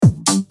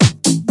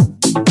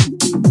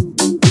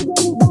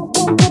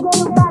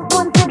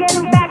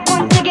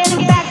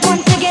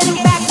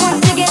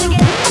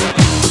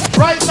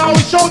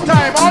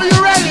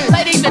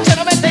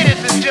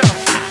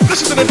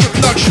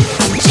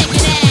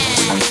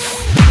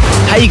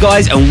Hey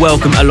guys, and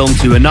welcome along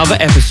to another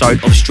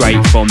episode of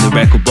Straight from the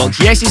Record Box.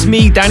 Yes, it's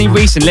me, Danny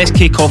Reese, and let's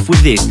kick off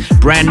with this.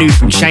 Brand new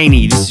from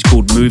Cheney. This is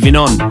called Moving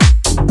On.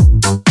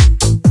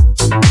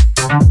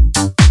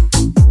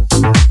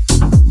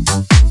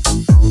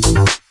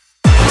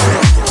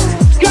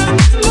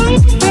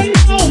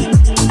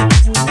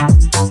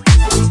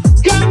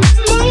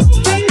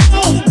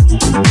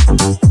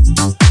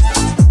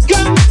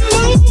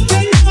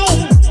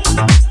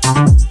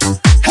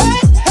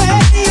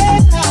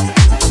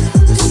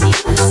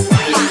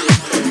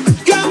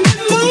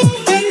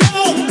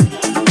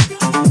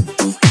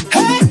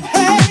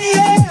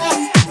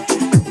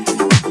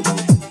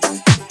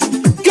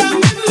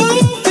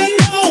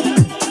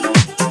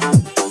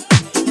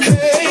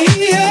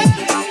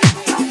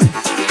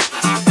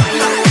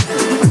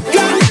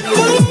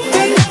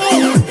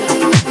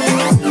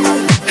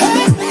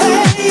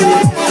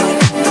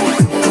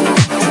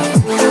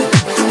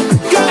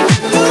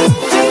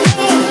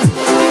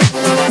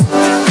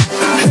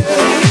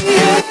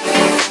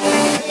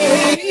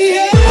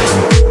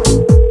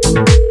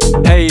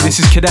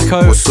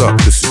 Deco. What's up?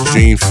 This is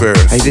Gene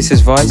Ferris. Hey, this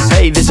is Vice.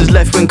 Hey, this is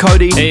Left Wing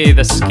Cody. Hey,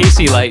 this is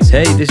Casey Lights.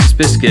 Hey, this is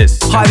Biscuits.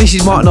 Hi, this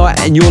is Mark Knight,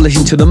 and you're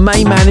listening to the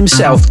main man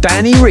himself,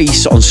 Danny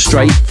Reese, on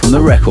Straight from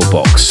the Record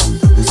Box.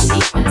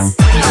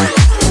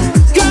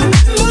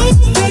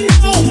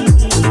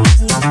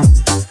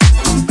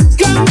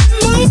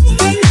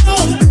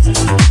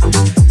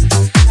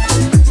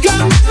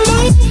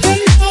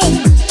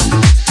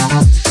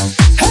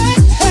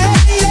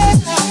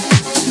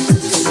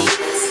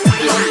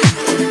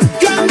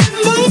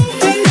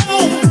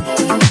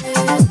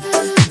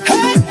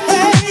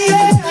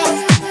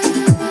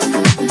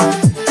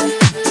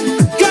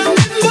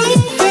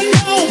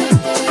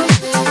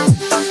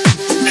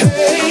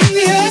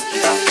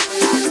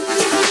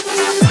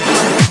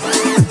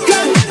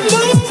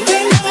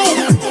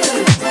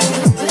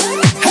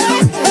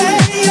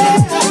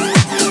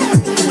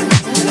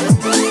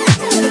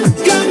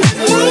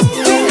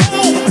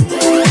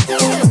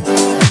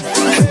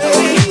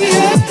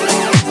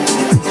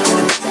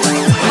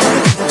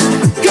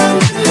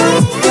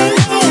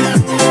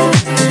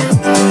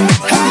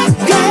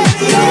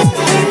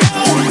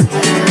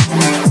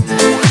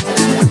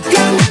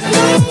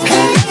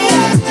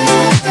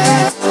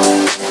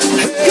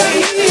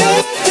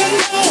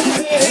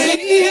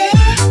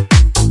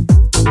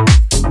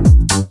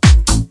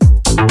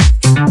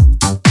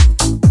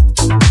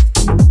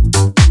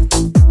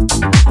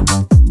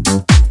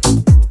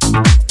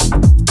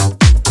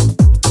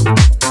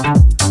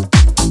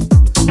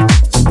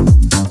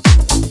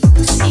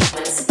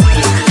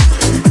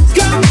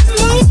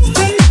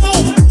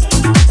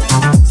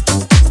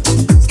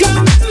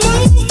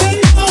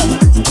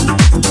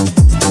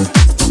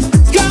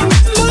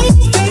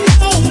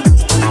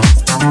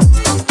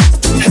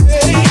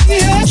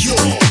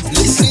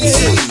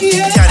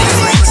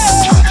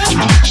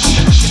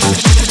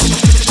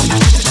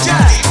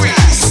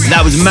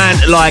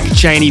 Like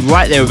Cheney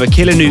right there with a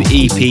killer new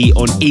EP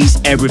on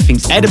East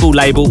Everything's Edible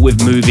label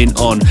with Moving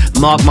On.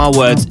 Mark my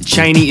words,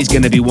 Cheney is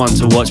going to be one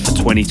to watch for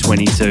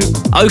 2022.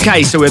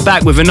 Okay, so we're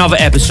back with another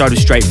episode of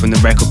Straight from the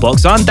Record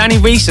Box. I'm Danny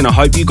Reese and I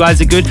hope you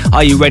guys are good.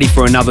 Are you ready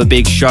for another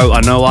big show?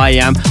 I know I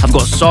am. I've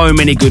got so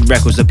many good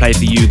records to play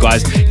for you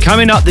guys.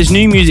 Coming up, there's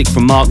new music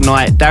from Mark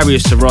Knight,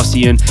 Darius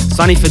Sarosian,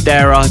 Sonny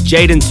Fodera,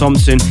 Jaden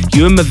Thompson,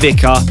 Ewan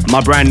Mavica, my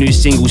brand new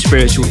single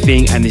Spiritual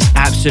Thing, and this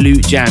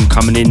absolute jam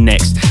coming in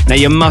next. Now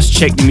you must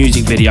check the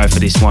music video for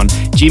this one.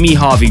 Jimmy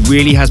Harvey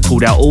really has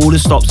pulled out all the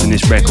stops in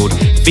this record,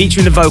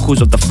 featuring the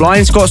vocals of the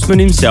Flying Scotsman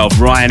himself,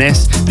 Ryan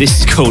S.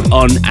 This is called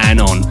On and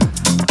On.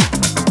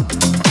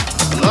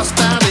 Lost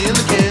out in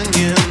the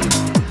canyon,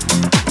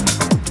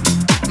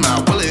 my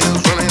will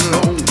is running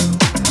low.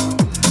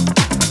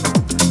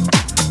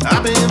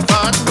 I've been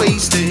far too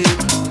wasted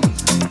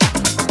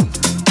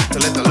to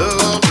let the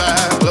love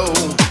light glow.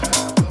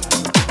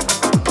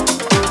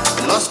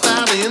 Lost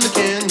out in the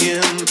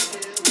canyon,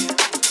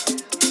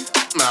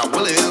 my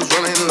will is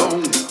running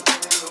low.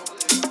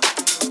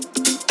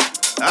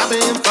 I've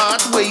been far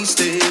too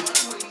wasted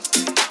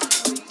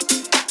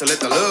to let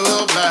the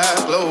love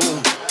light glow.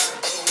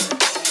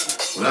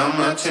 Well, I'm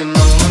watching on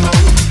and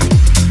on.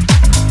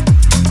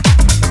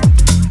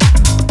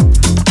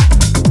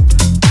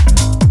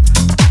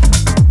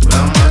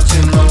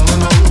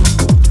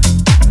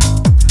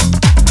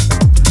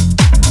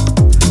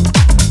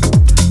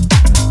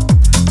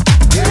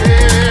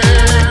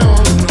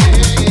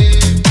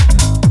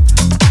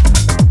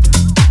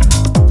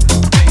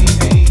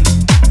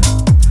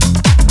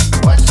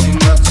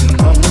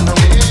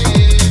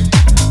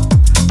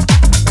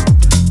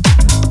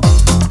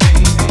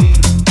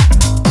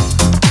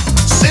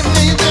 Send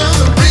me down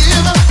the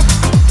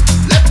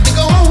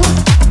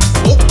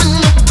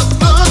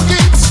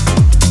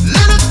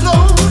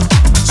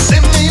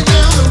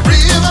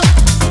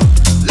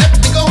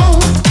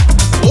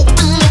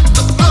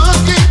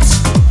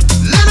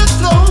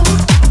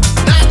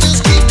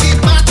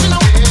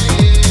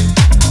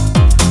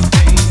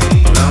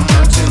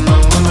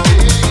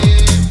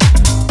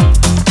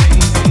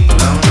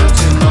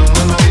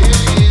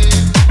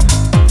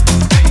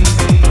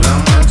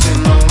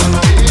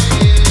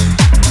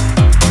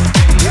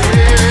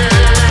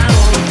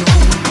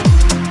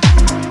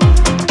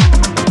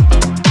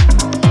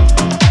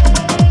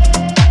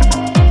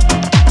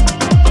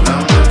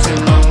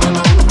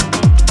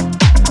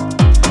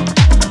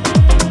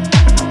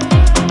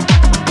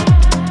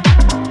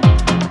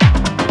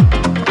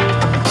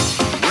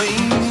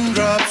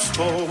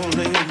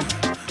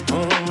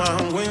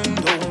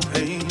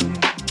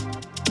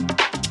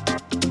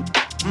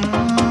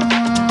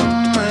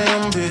My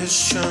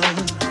ambition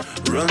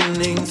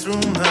running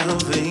through my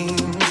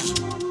veins.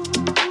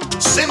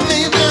 Send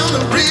me down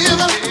the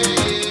river.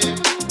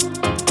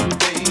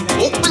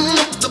 Open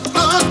up the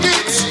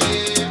floodgates.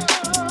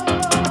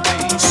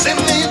 Send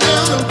me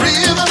down the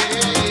river.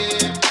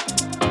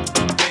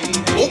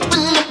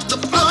 Open up the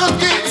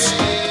floodgates.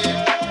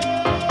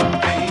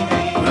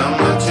 But I'm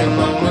marching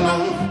on and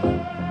on.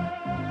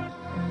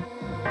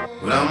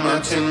 But I'm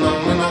marching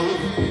on and on.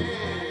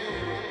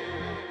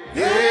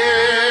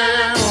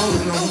 Yeah, on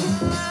and on.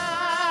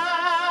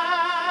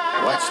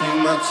 Watch me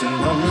marching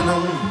on and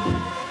on.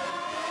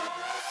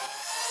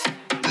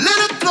 Let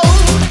it go.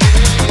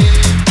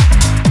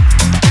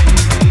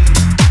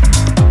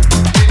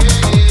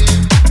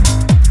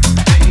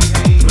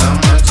 But I'm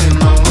marching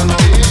on and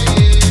on.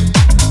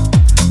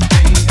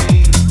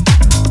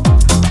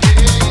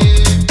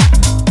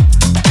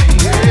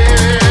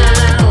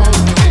 Yeah, on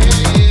and on.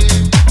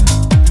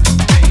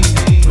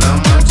 But I'm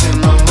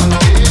marching on and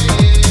on.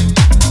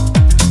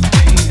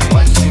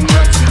 Watch me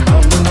marching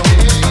on and on.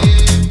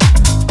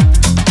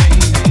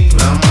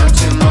 But I'm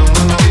marching on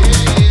and on.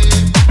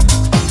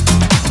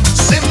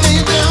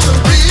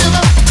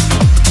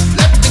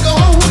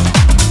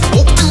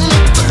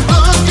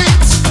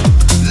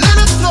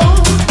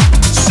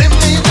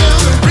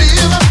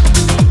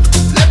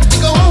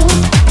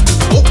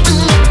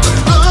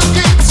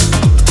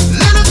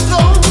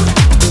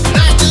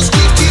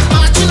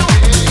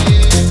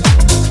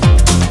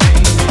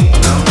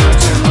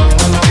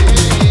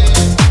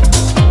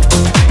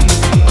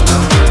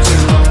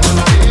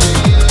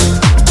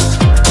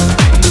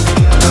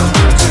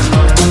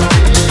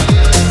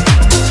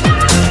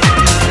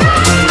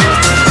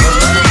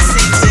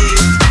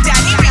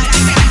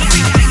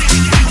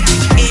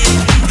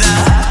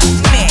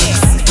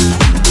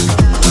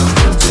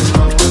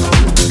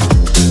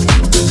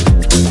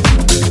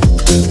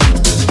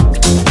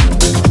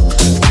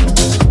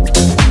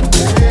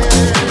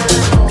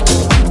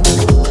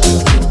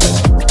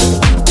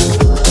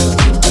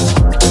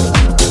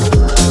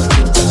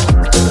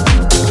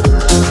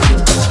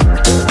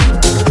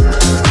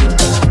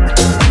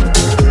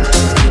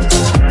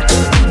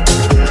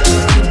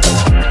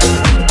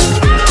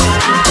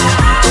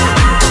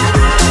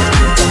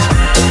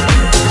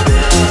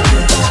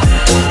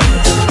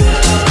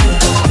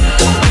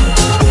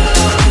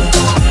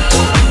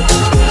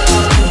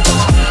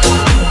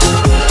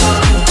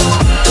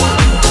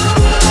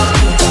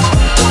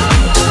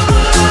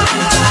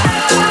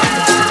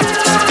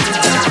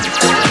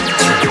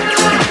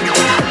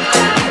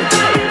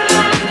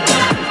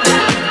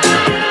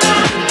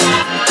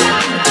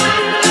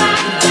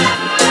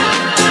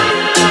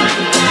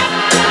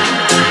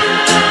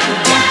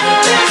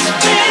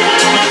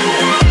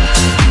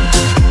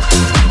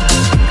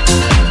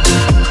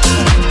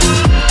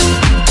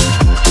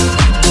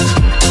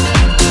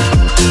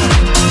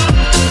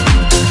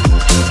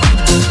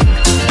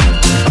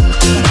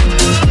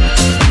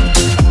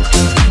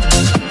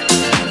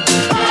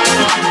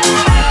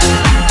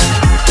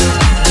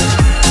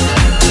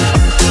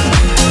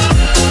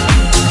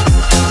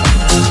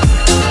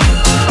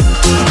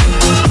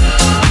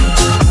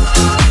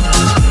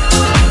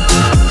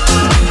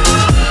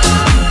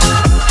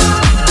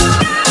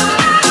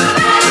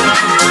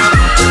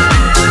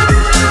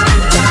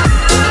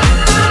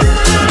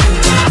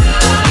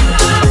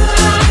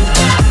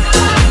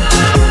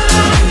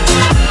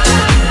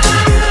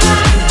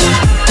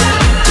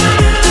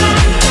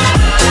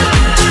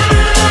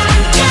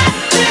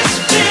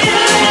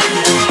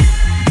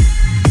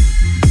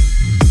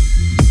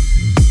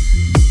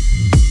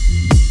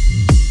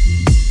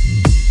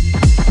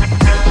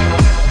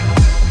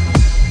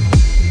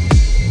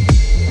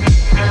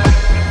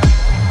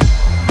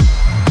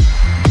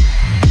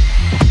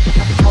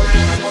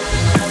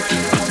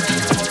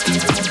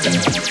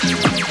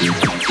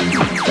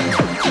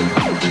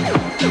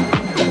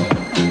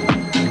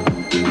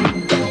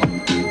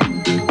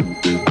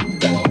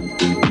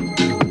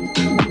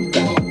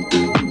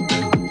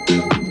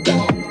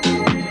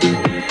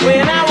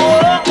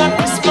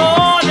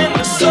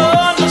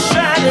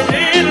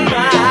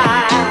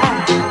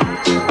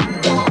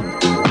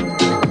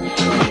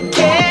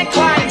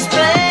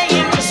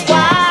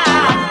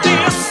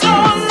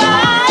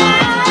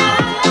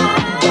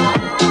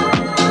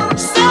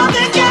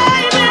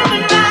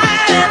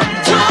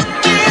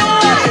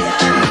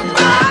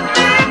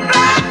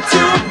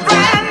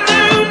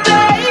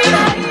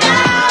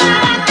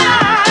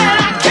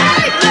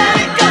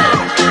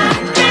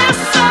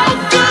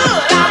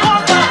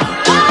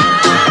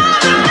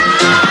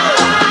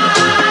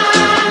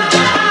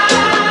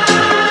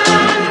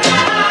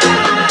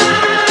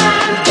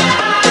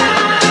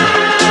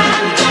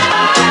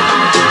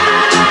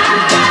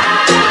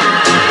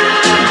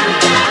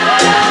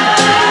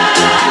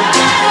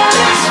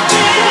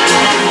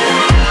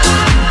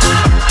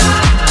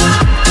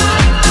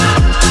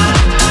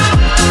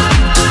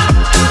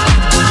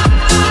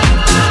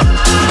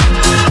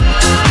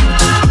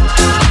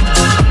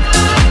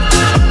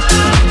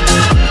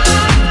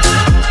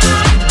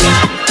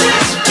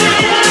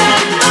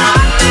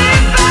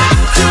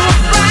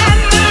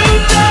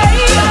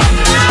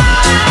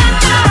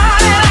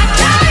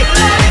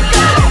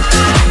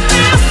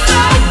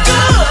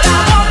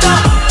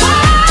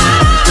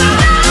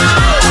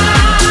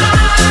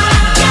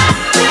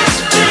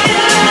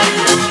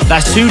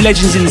 That's two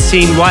legends in the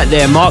scene right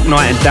there, Mark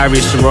Knight and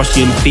Darius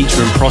Syrossian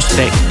featuring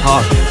Prospect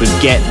Park with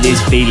Get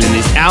This Feeling.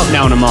 It's out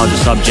now on Amada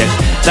Subject.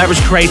 That was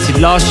created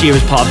last year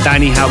as part of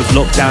Danny Howard's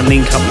Lockdown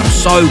link-up, and I'm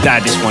so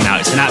glad this one out.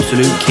 It's an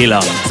absolute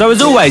killer. So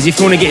as always, if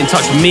you want to get in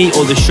touch with me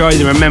or the show,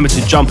 then remember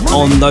to jump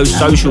on those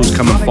socials.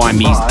 Come and find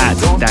me at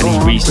Danny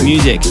Reese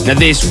Music. Now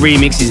this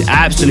remix is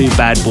absolute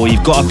bad boy.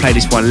 You've got to play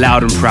this one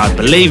loud and proud.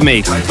 Believe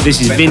me,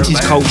 this is Vintage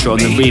Culture on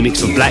the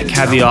remix of Black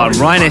Caviar and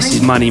Ryan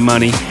S's Money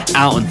Money,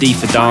 out on D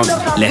for Dance.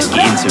 Let's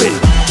get into it.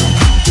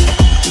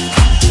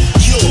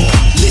 You're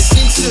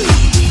listening to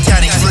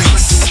Danny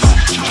Reese.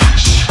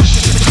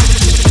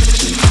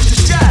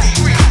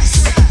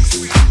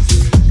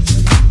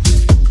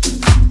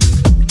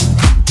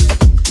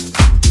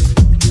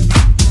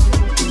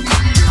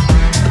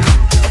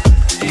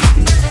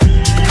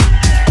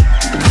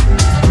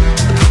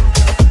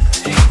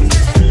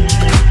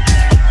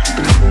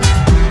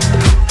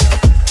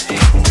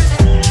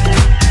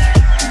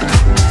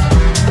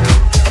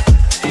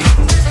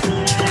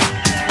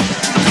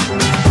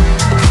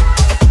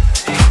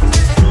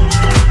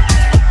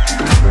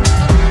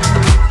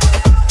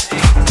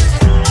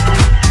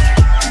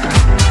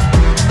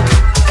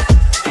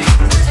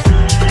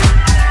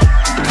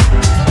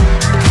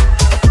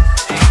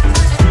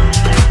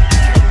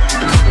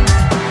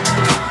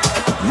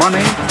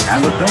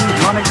 And the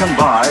things money can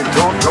buy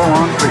don't go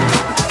on free.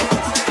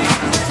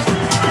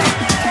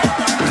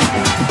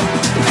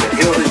 The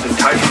hill is the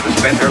type to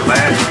spend her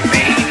last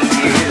remaining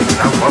years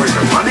without worries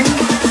of money.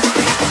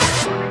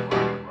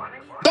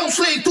 Don't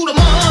sleep through the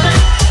morning.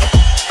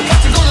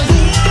 What you gonna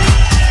do?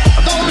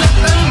 Don't let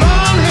that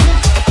money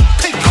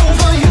take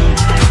over you.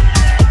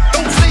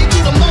 Don't sleep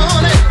through the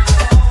morning.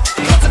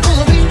 What's it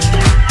gonna be?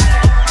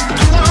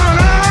 You want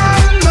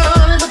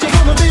money, but you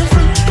wanna be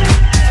free.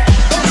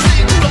 Don't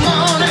sleep through the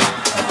morning.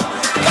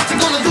 What you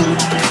gonna do?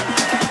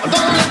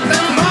 Don't let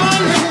that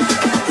money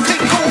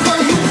take over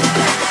you.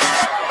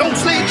 Don't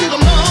sleep through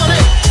the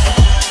morning.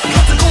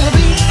 What's it gonna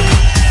be?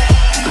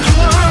 You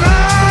want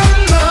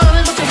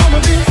money, but you wanna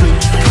be free.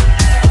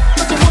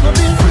 But you wanna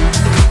be free.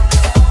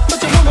 But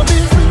you wanna be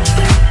free.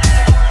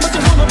 But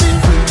you wanna be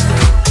free.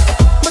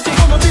 But you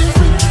wanna be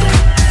free.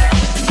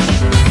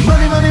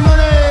 Money, money,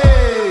 money.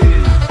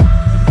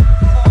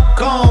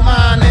 Call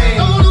my name.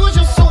 Don't lose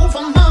your soul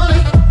for money.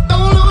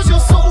 Don't lose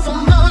your soul for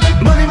money.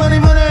 Money, money,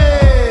 money.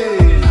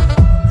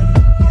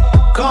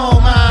 Call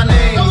my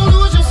name. Don't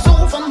lose your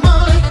soul for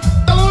money.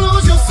 Don't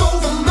lose your soul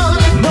for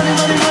money. Money,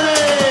 money, money.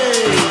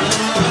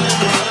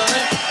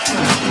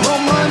 More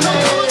money.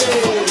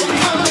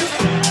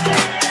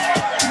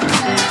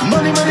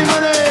 Money, money,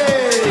 money.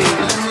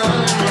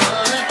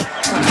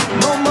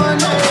 More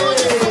money.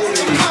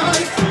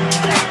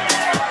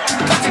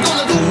 What you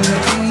gonna do?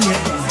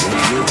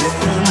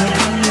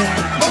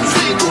 Don't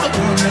sleep through the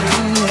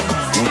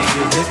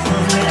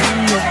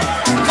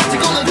What you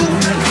gonna do?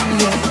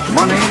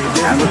 Money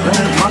and the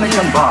things money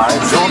can buy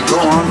don't go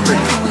on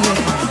free.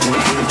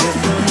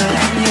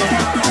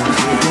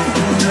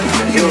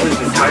 The hill is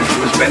the type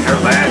to spend her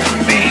last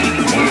remaining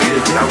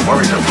years without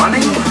worries of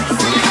money.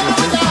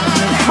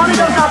 Money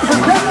does not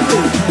possess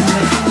you.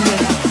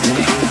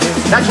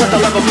 That's what the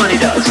love of money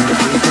does.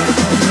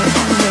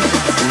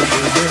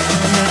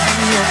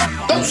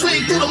 Don't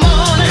sleep through the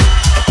morning.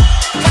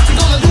 What you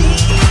gonna do?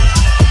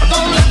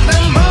 Don't let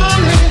that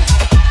money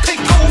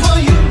take over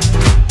you.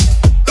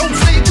 Don't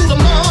sleep through the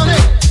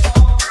morning.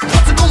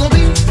 What's it gonna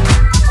be?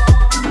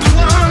 You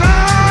want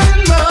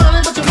money,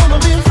 but you wanna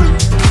be free.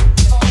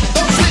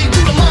 Don't sleep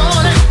through the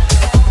morning.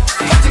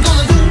 What you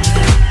gonna do?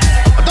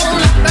 Don't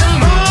let that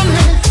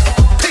money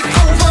take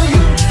over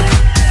you.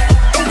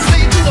 Don't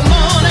sleep through the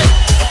morning.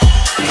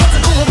 What's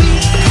it gonna be?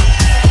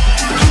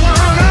 You want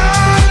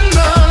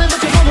money, but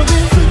you wanna be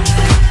free.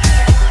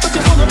 But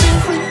you wanna be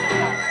free.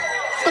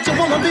 But you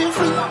wanna be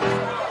free.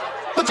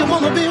 But you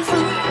wanna be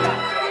free.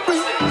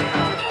 Free.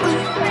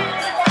 Free.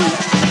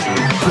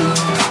 Free.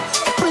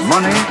 Free.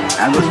 Money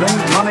and the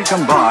things money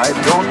can buy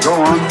don't go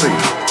on free.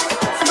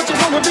 But you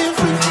wanna be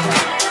free.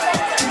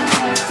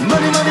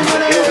 Money, money,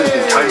 money. The hill is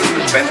the type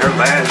to spend her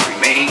last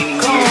remaining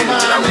years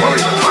without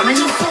worries of money.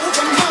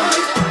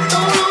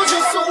 Don't lose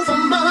your soul for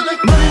money.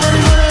 Money,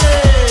 money, money.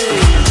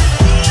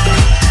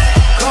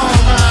 Call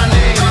my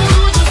name. Don't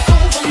lose your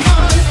soul for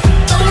money.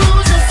 Don't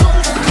lose your soul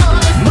for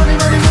money. Money,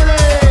 money, money.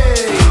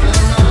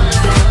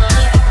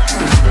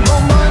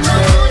 More money.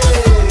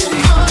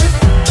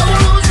 Don't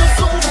lose your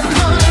soul for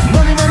money.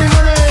 Money, money,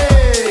 money.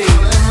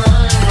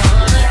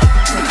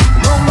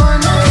 More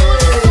money.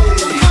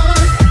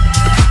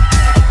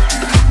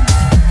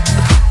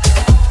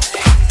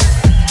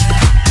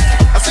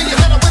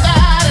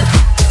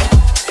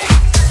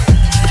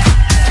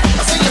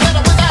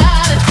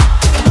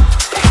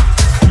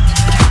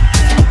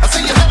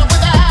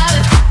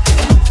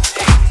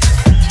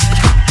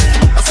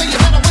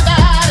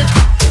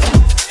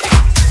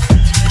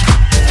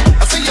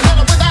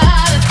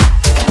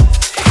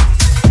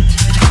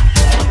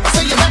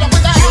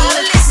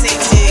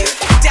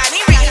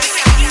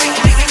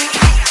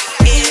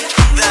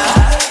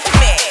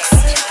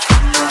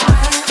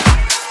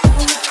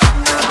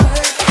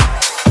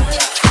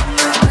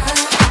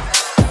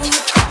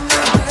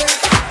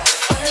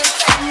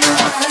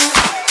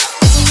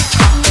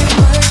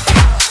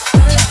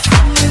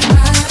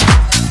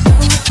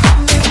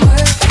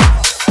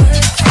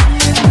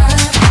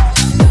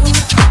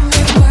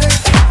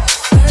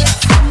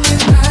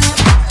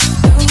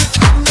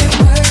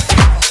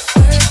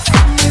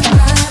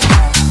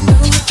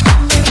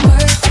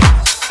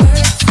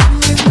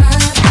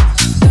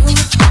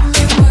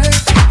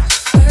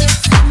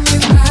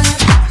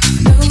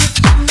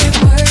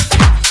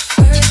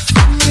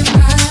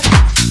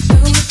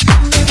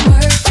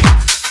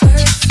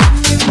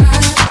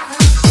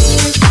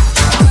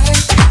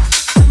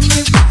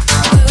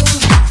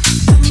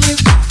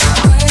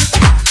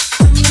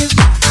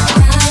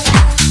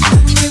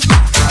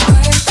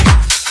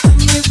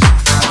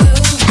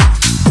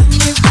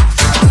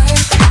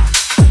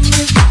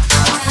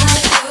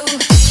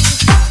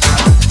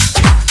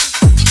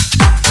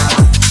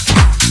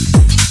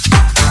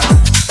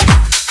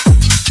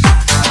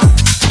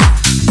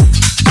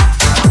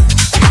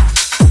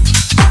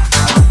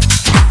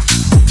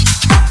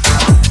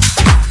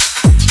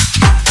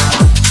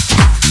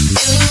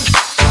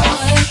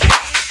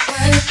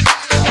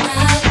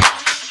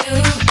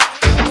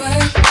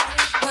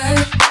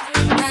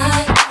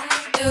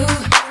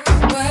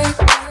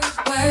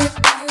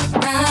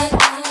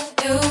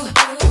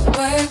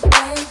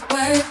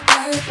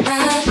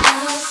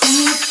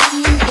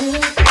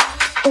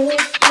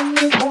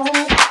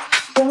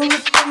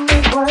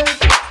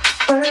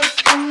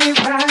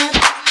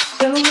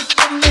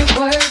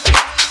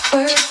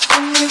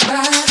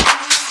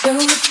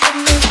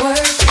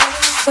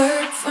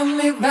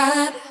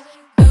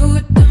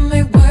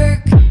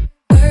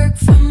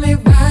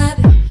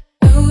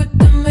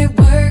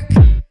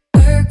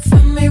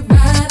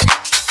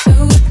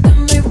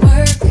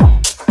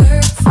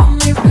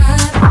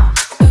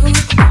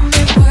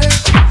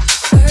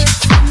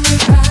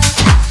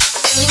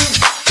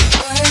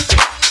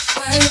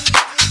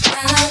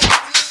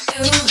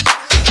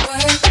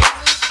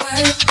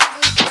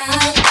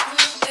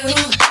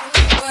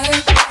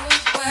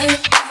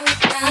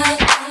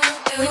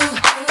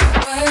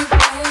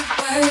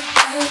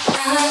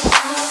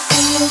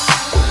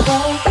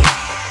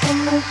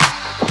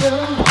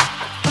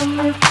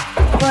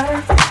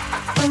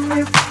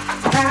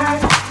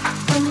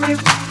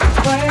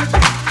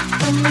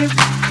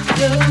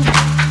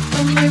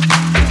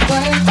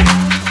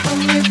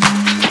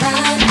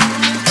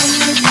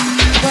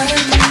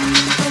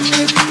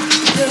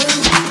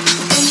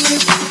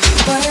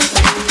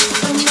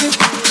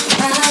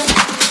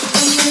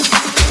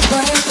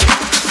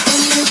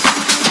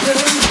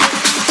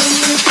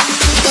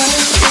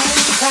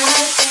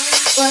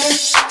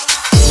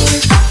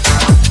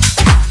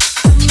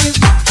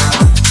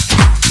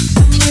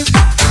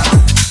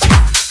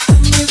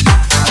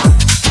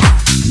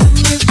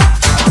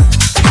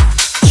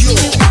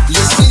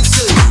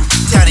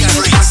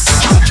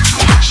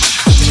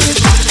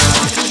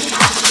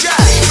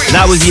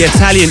 That was the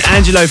Italian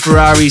Angelo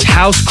Ferrari's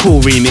House Call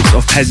remix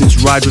of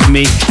Peasants Ride With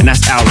Me, and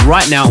that's out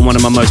right now on one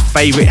of my most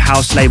favourite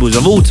house labels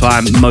of all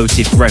time,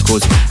 Motive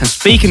Records. And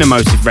speaking of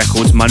Motive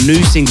Records, my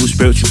new single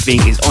Spiritual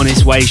Thing is on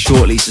its way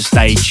shortly, so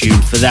stay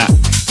tuned for that.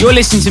 You're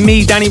listening to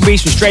me, Danny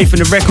Reese, from Straight From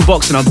The Record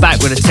Box, and I'm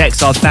back with the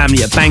Textile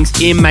family at Banks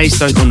in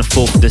Maidstone on the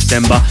 4th of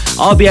December.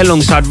 I'll be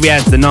alongside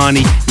Riaz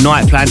Danani,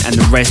 Nightplan, and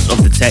the rest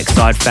of the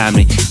Textile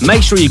family.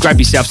 Make sure you grab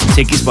yourself some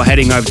tickets by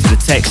heading over to the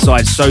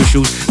Textile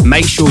socials.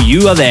 Make sure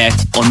you are there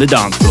on the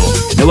dance floor.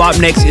 Now up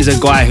next is a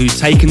guy who's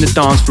taken the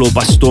dance floor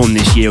by storm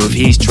this year with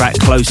his track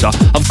Closer.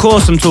 Of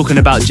course I'm talking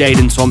about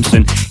Jaden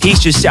Thompson. He's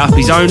just set up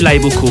his own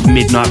label called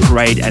Midnight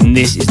Parade, and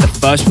this is the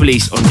first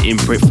release on the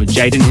imprint for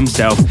Jaden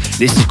himself.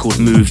 This is called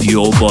Move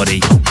Your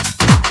Body.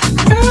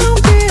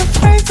 Don't be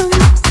afraid of me.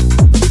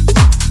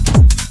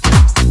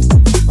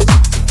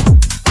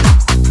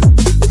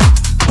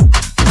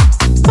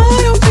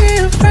 Oh, don't be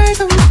afraid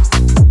of me.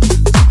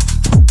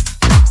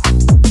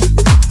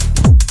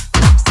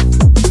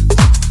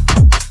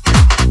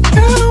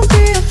 Don't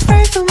be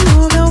afraid to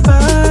move your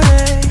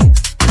body.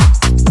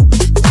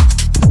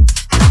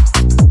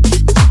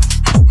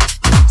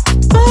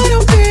 Oh,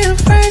 don't be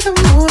afraid to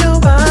move your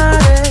body.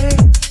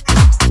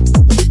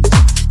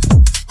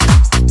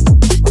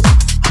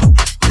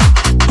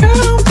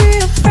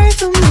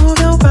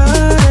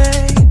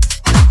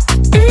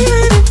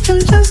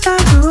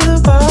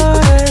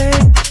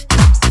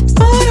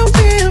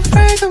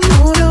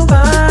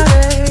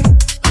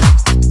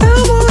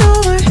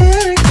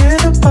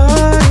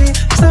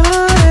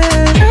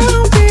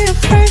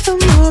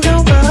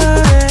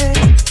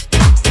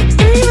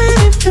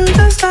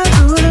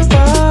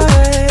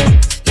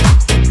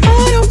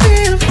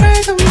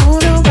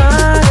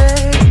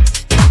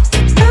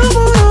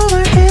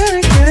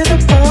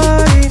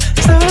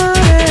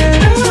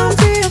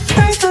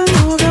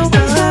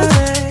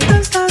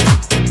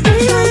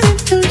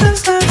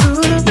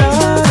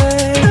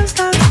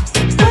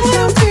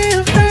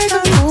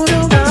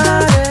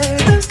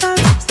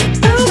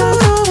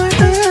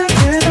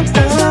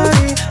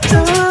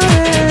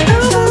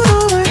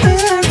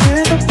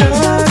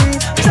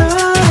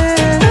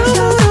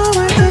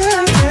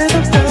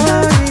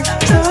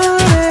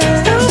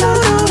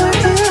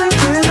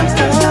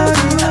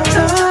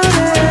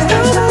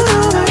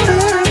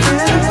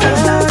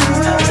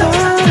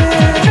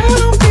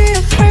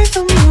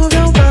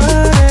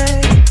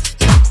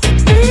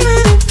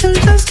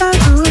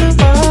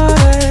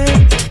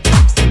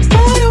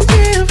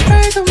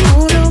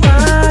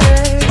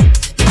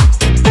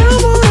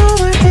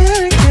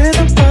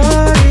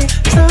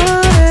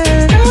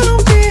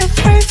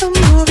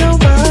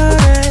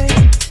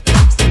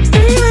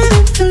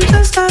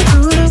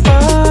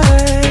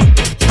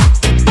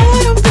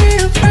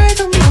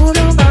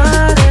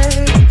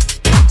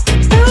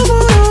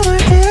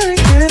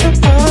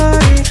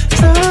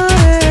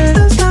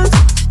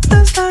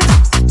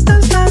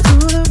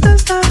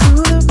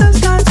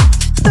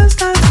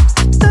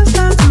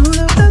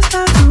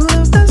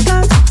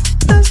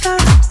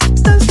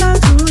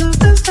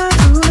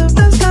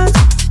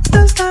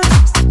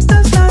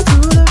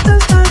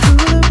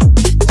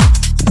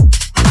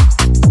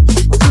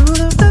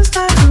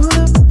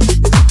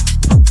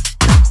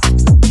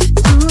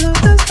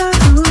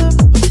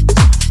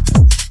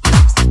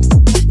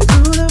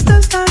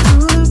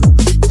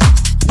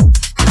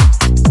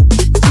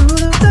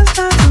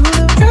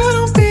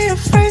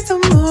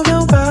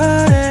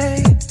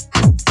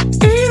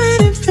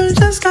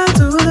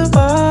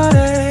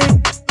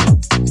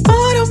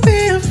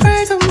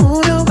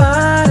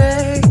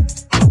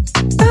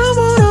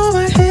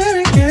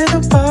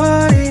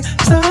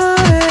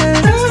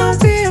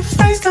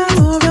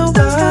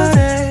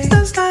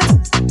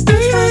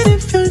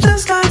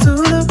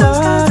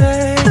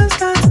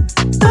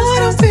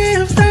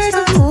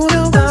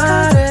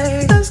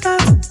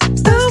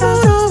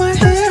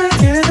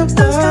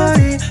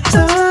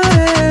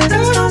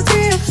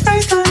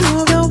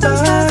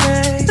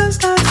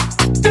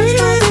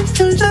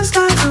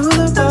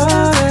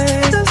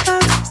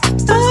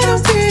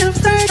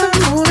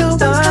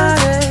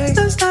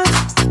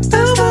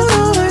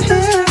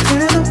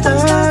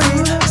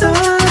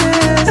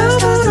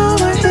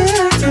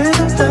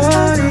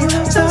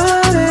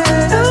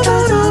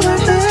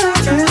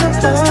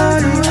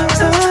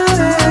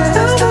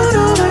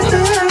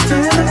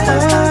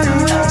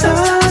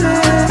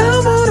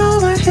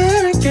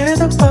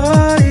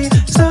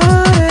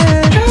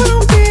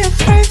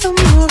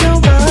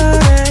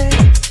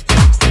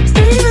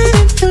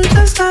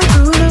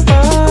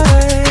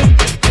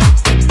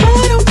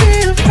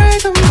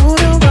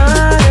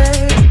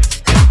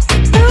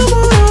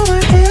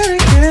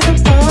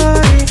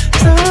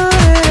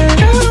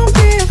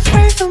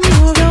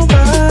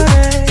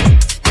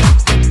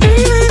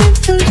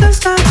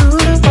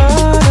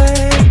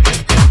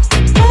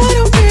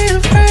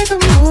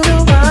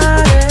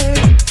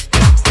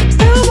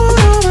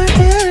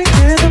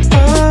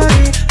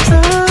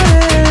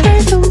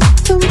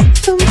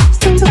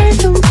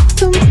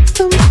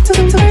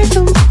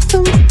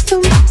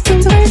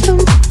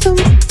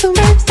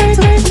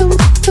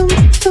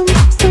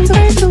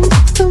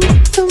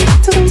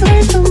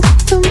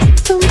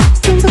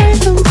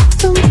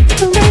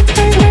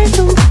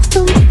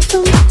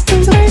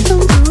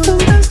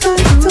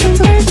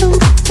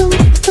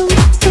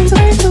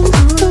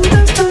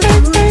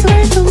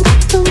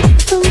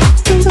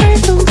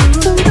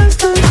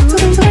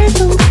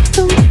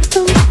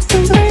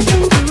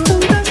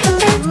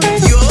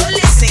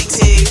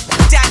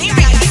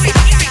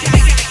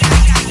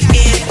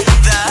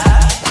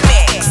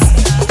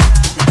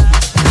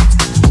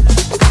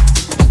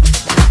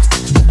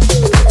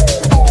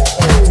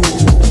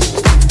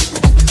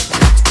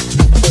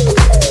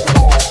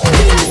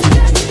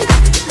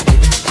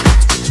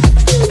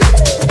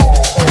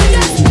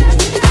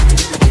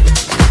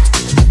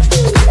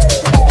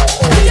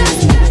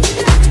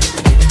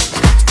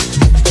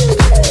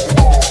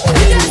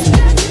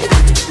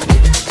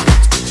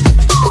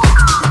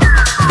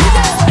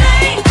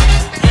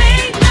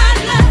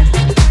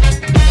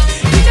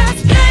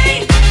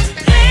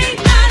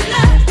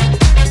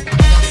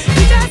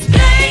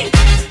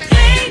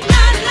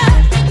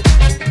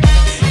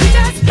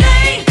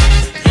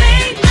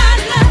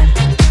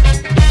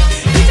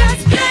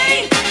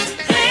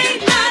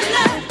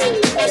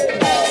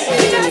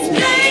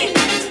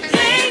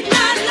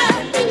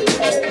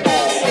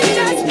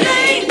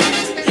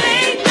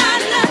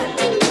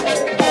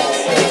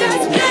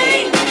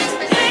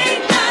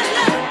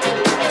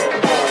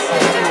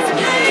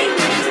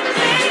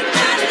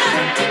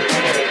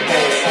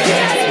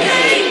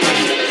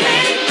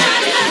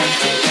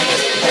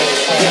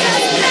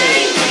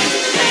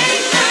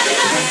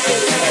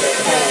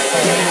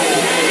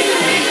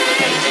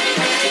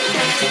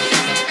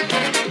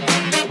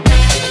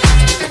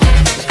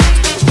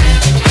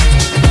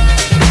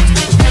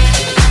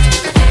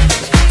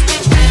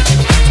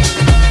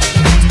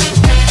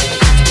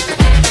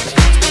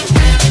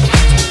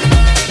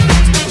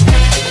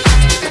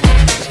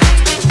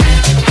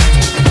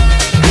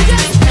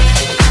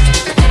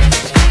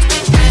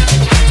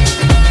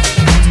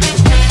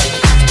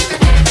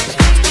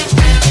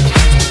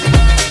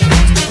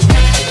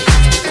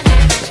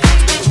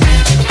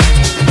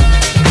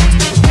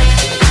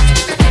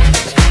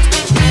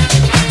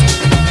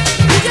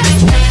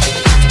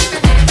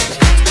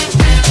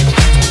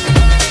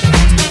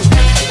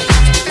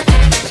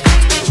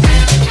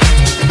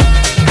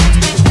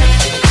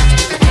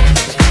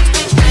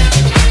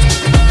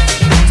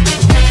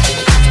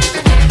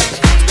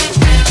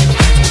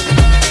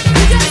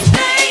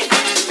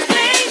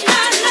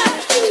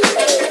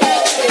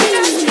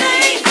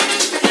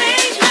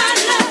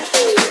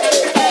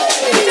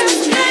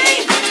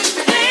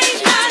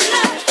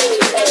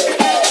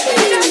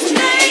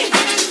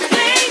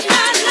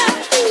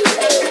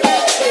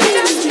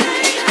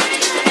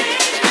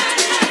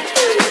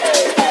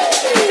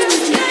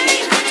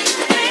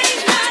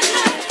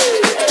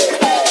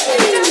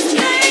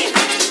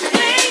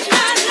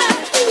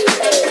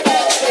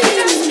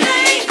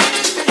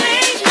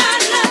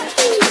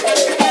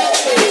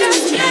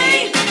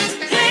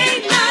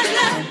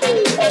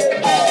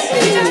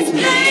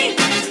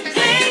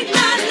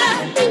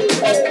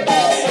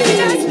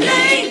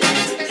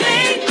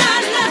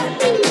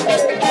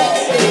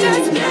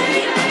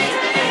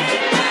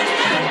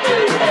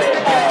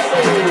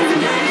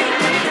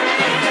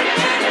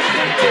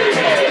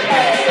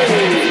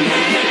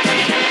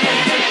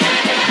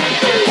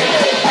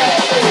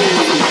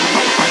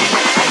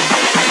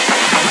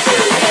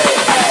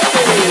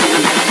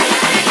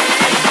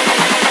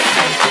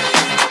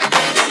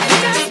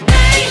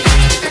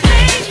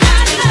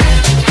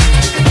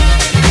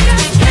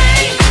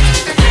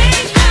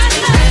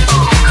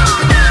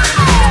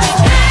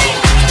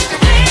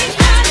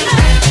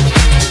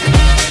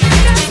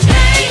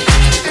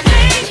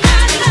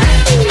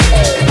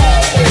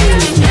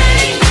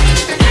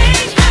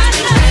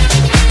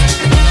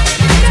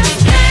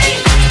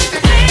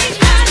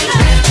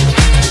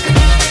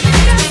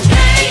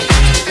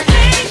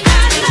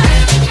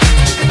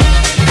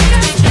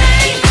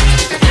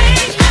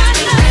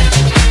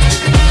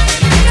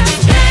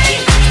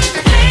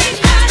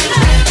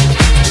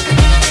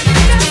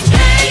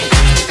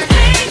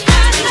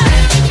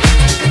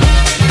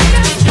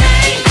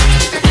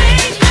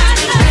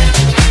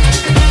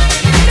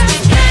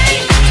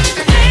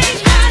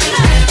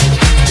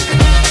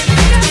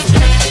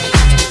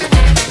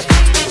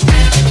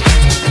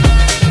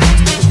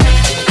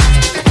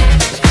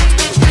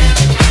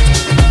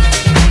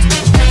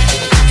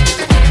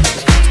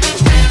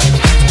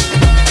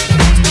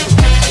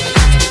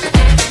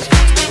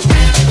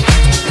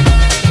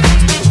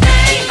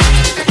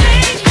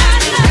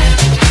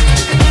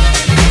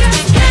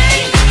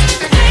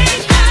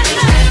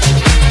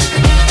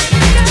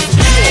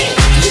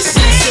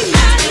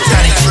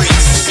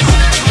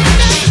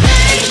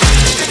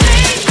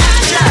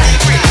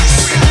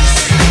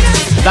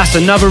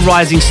 Plus, another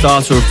rising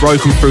starter who have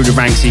broken through the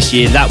ranks this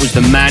year. That was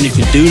the man who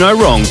could do no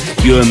wrong,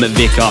 Ewan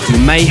McVicar,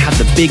 who may have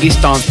the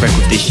biggest dance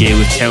record this year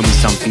with Tell Me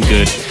Something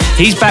Good.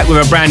 He's back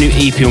with a brand new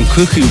EP on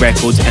Cuckoo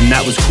Records, and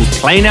that was called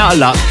Playing Out of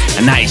Luck,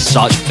 and that is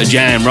such a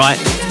jam, right?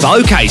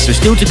 But okay, so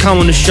still to come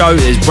on the show,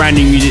 there's brand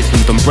new music from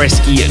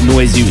Dombresky,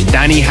 Noizu,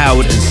 Danny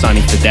Howard and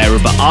Sonny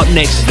Fodera. But up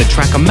next is the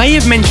track I may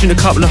have mentioned a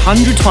couple of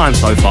hundred times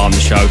so far on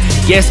the show.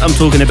 Yes, I'm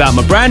talking about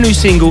my brand new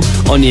single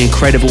on the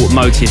incredible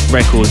Motif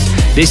Records.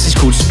 This is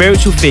called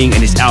Spiritual Thing,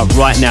 and it's out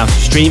right now to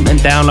stream and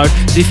download.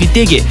 So if you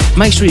dig it,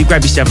 make sure you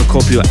grab yourself a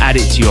copy or add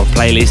it to your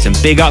playlist. And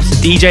big ups to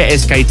DJ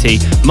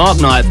SKT, Mark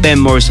Knight, Ben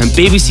Morris and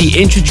BBC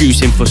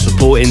Introducing for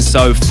supporting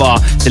so far.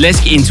 So let's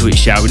get into it,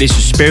 shall we? This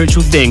is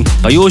Spiritual Thing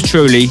by yours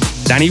truly,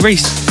 Danny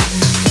Reese.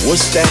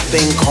 What's that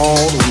thing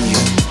called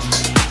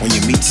when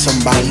you meet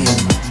somebody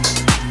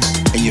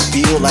and you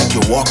feel like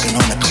you're walking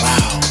on a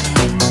cloud?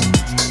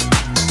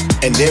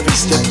 And every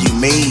step you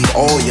made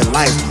all your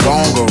life,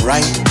 wrong or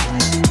right,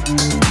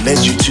 led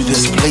you to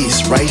this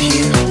place right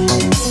here,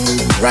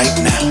 right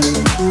now.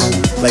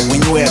 Like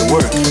when you were at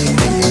work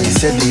and you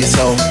said to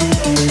yourself,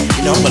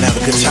 you know, I'm gonna have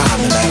a good time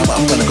tonight,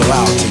 I'm gonna go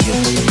out till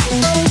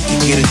you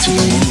get into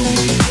the mood.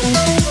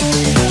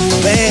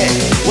 Man,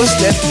 what's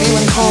that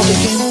feeling called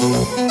again?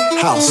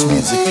 House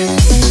music.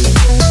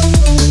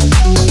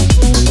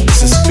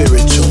 It's a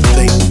spiritual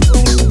thing.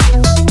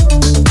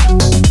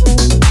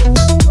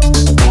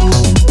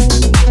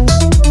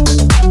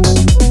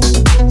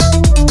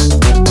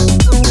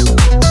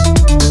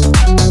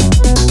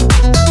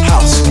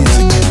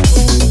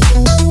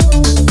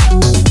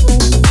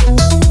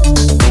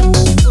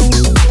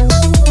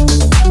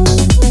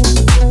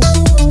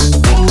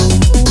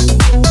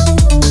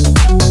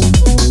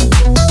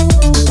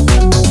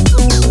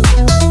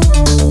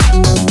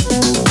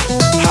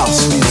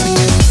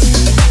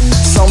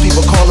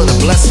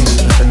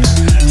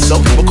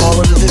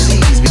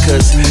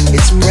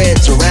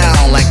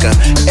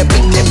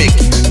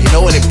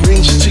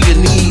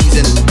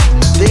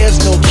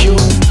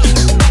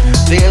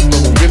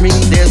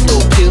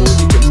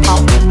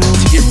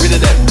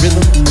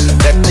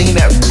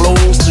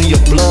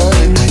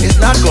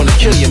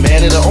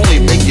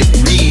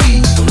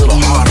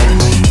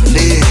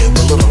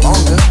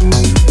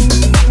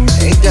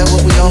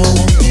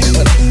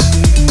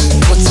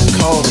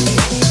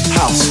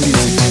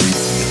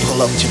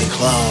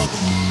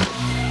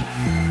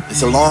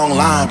 It's a long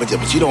line, but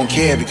you don't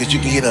care because you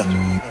can hear the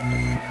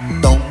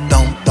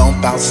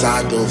thump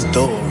outside those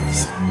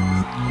doors.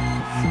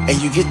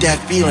 And you get that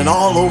feeling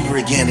all over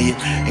again,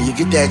 and you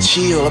get that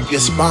chill up your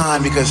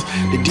spine because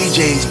the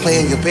DJ's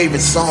playing your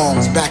favorite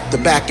songs back to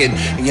back, and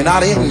you're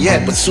not in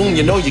yet, but soon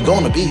you know you're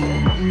gonna be.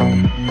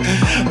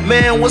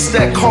 Man, what's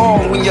that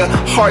called when your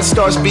heart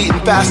starts beating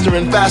faster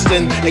and faster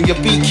and your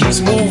feet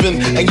keeps moving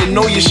and you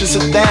know you should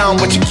sit down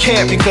but you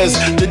can't because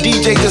the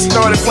DJ just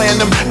started playing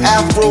them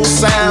Afro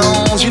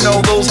sounds, you know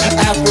those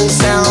Afro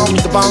sounds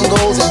with the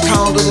bongos and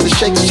congos and the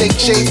shake, shake,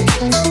 shake.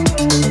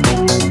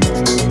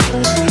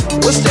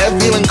 What's that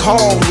feeling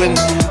called when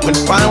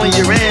finally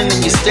you're in and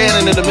you're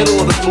standing in the middle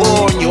of the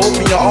floor and you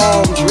open your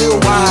arms real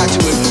wide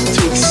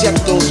to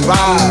accept those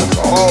vibes,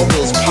 all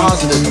those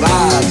positive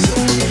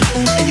vibes?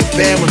 And your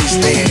family's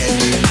there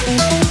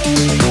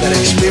that are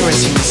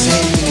experiencing the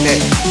same thing that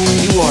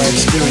you are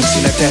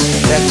experiencing at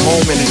that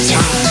moment in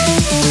time.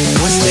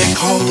 What's that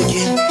called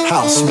again?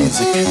 House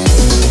music.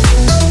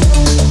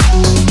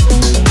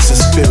 It's a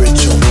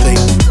spiritual thing.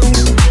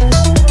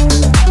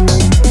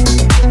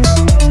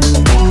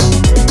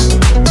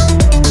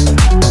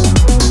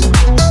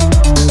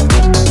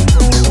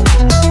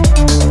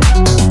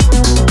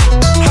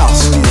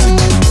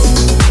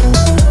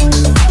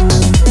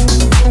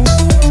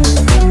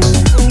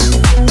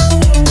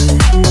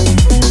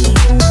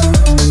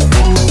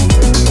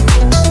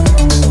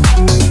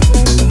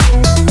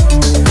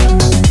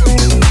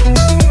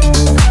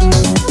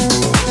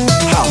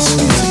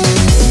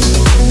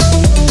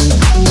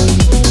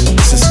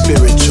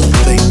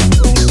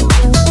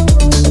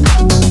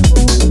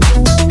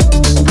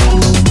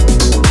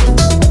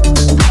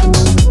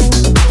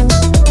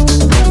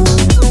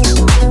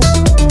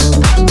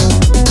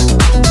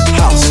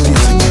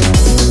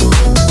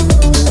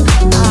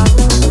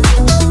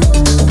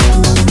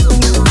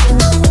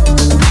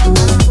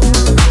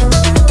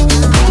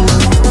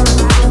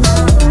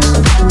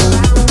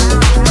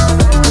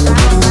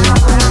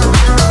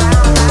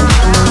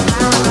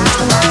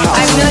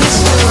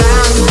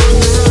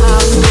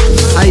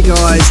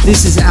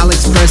 This is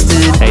Alex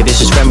Preston. Hey,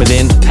 this is Sven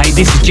Within. Hey,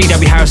 this is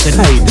GW Harrison.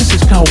 Hey, this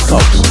is Carl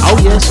Cox. Oh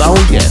yes, oh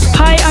yes.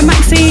 Hi, I'm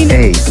Maxine.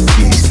 Hey, this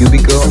is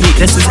Cubico. Hey,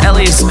 this is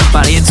Elias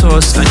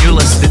Barrientos, and you're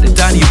listening to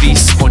Danny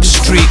Reese on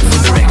Straight from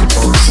the Record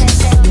Box.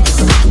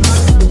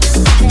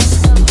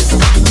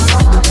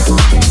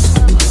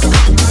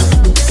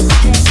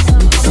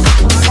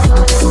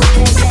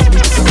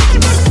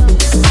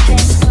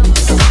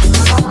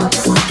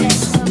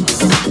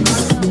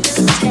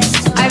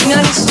 I've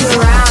noticed you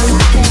around.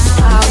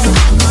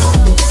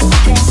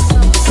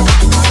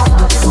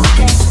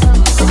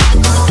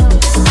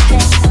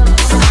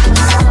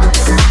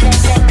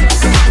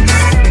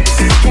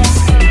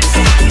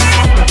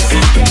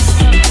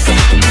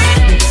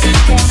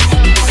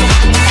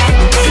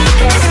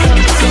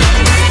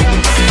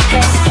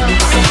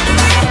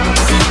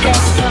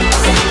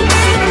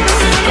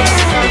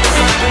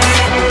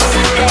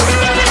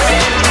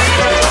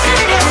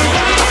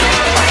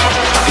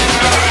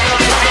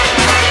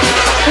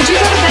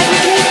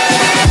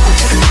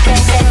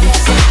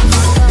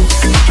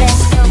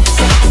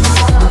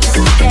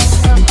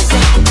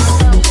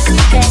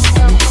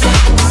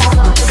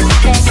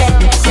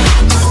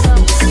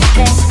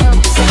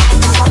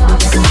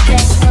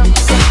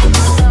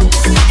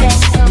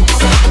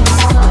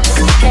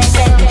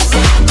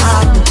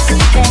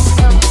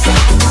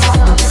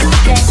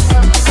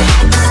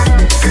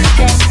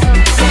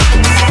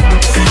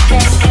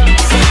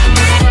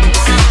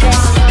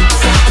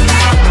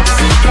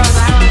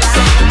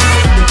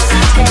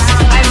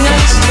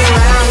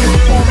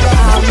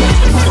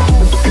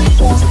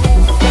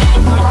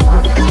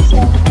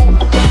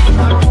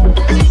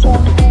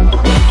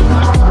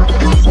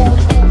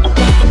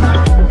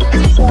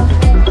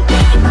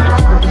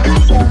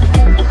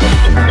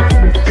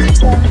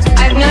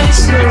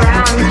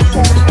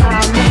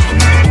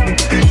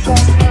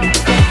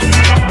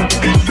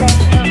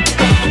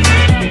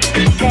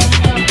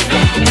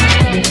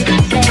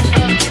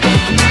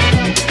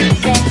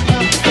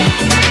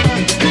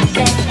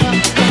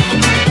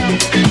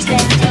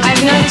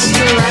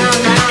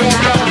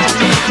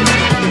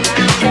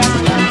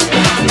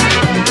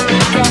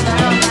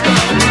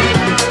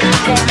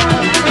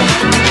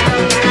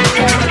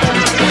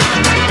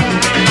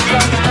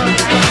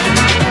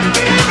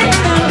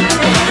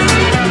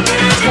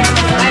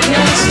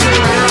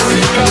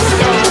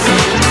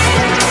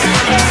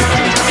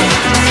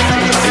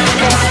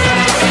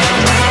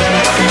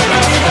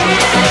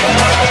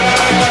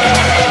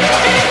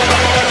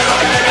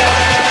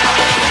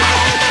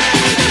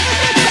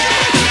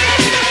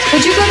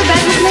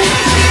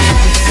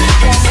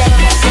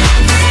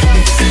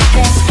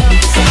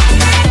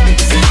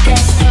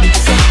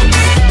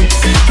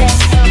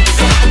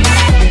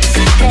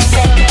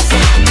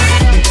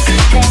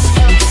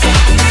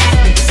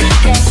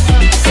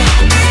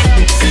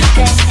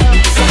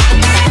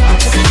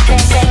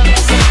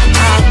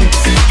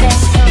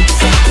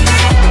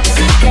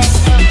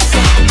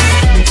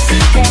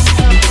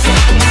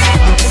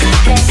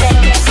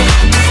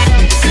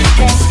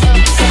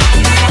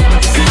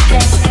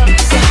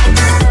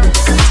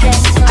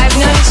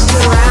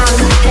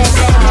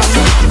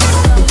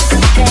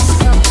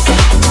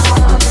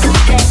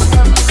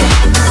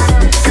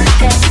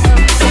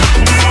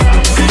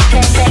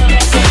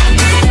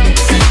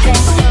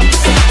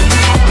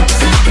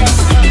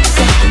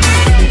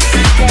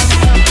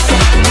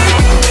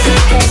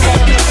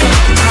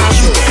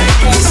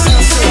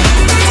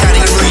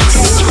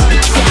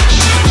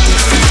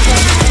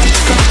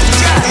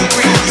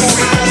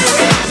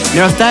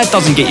 Now if that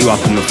doesn't get you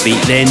up on your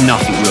feet, then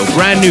nothing will.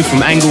 Brand new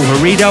from Angel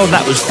Haridal,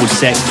 that was called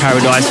Sex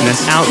Paradise, and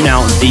that's out now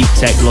on Deep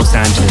Tech Los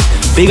Angeles.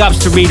 Big ups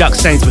to Redux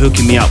Saints for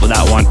hooking me up with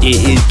that one.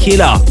 It is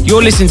killer.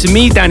 You're listening to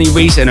me, Danny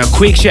Reese, and a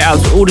quick shout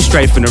out to all the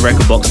Straight From The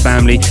Record Box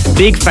family.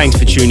 Big thanks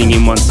for tuning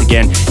in once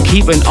again.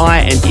 Keep an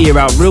eye and ear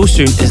out real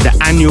soon, as the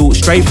annual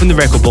Straight From The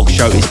Record Box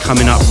show is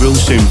coming up real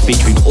soon,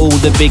 featuring all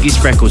the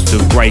biggest records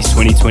to grace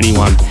 2021.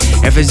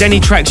 If there's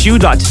any tracks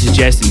you'd like to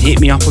suggest, then hit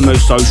me up on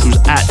those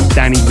socials at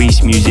Danny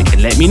Reese Music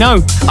and let me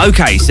know.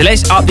 Okay, so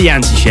let's up the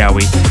ante, shall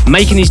we?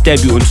 Making his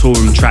debut on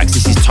touring tracks,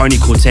 this is Tony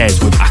Cortez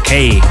with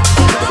Ake.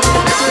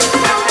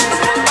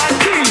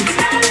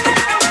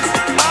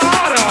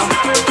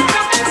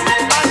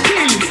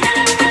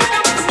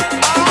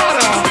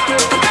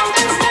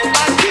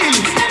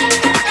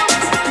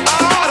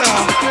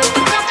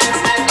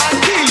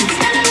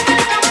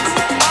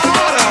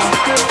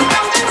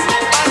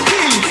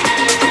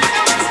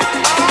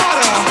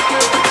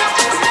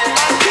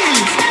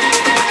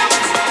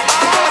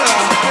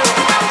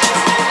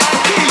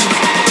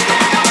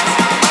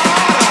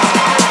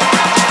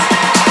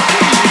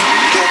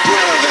 Your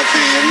brother,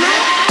 you know.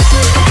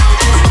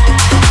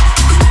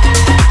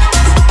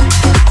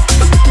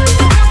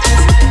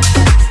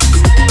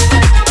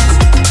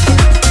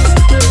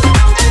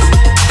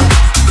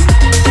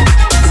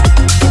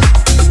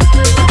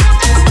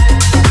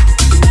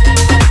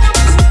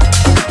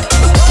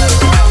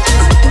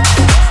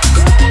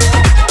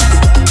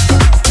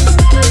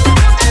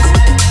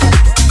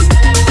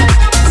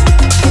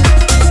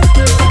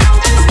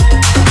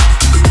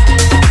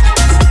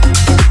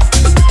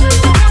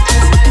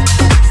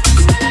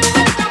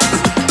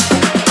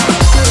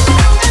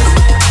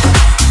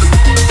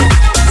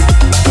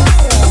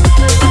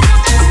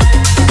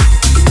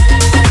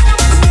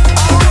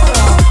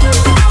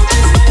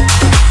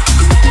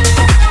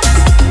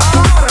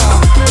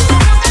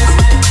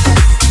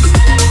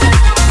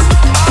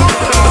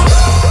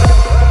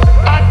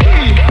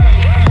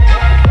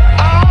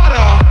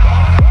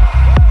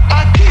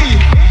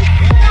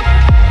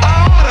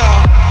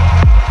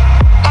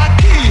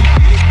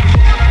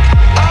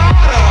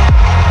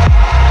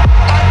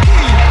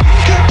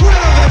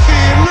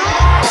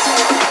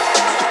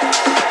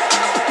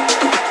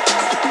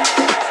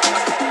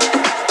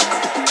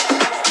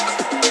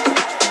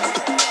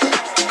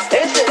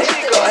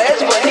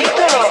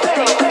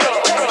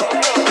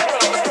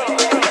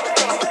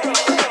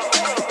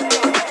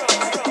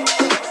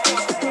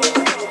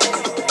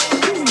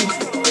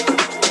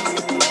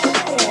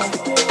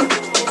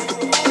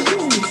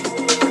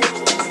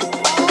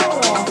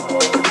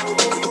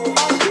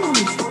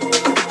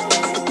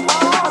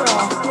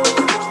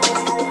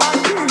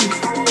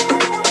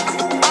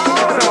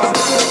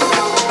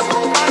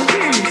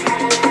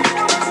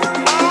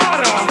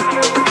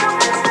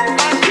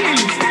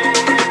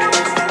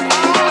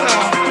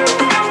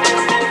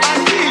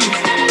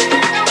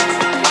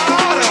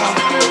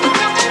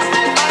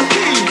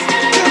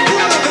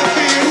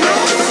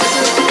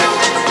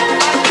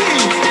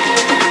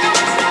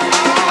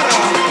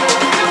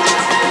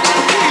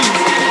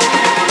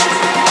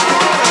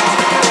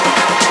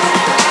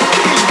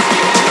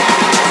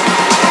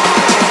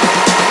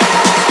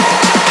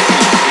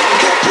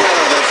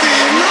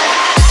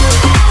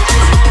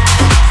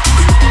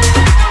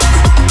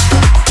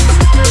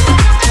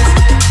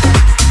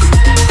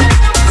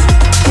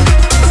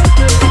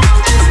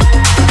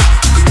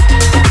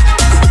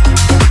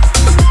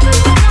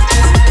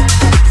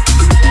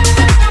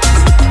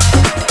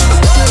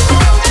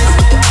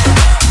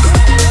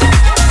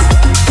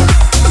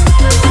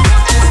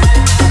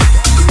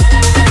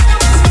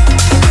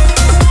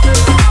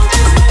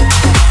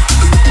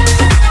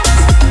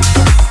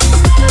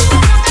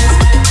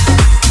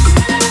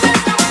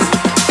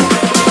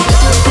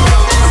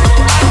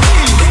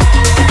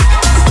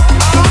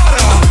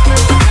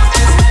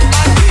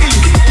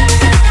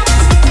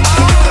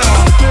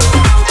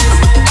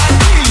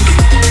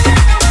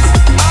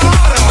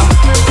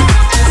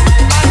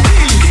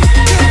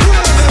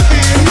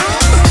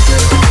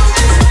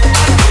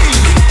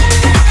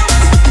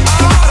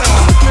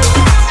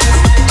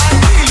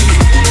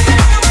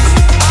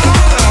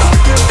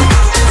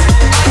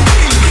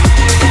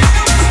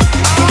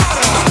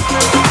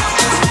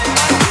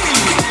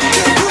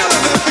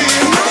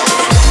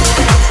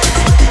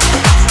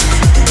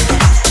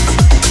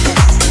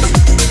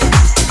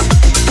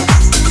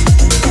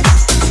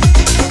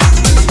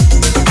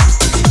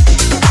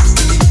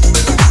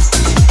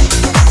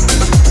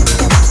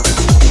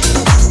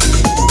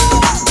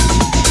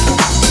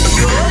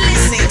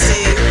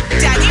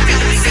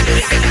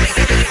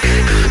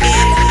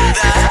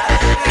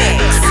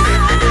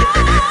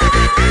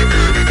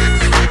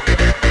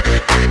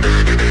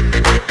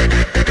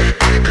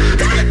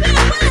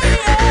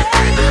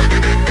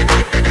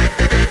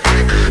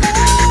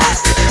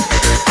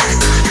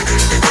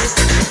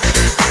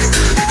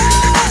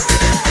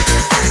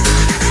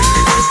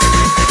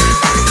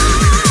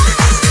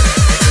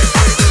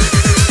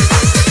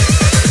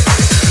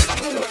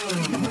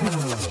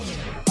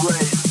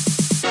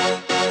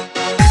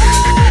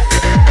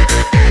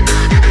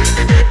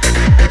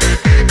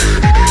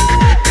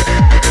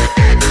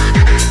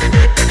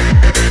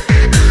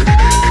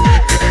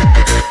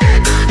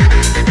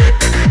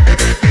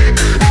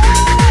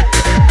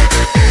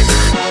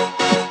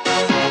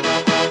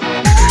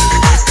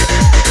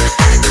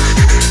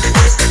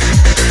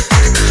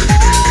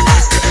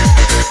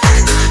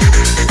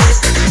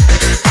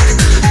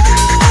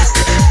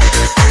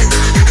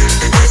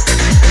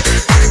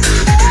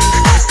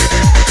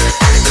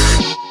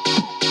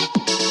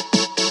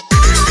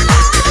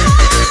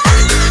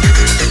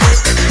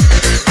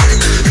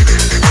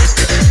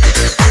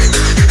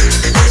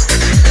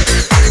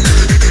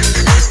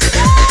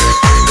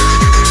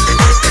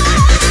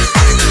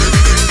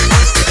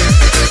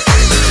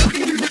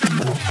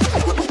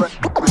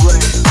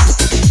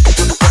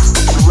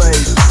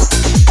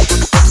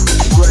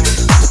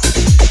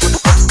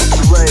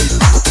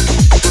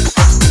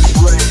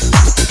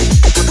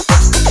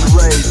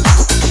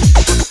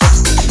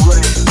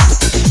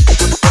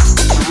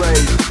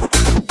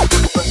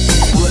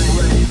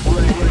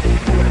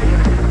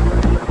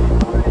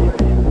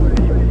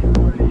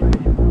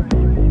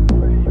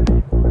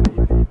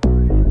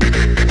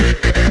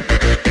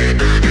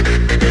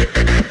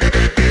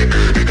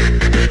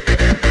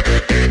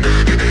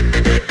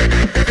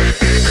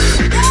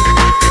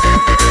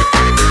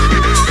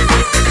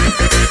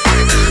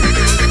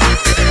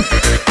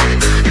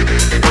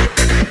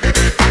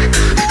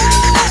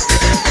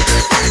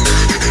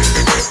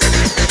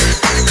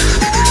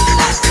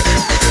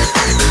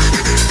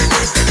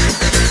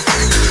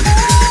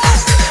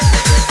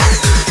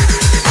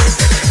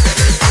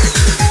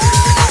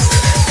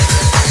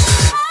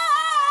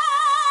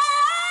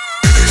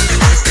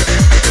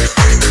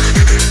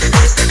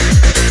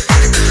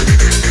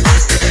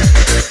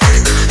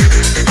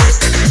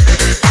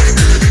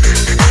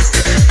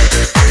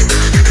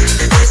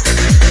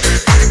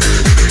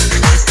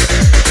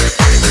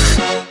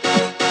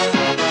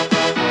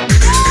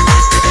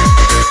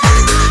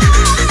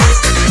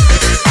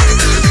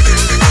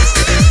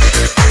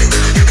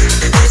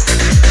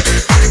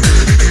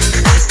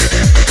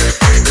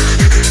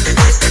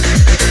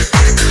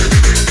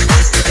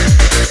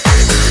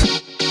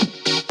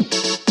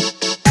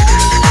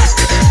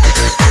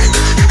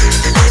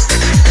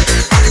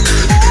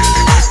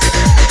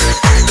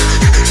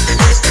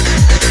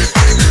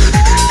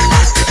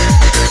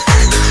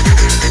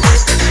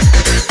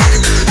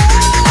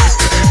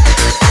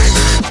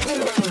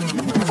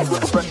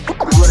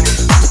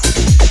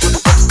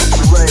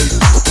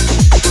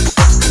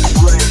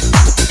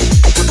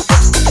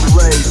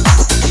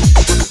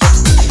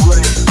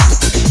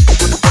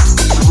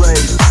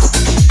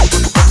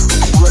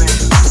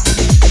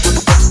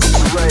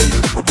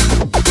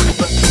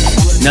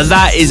 Now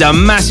that is a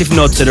massive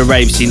nod to the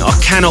rave scene. I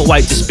cannot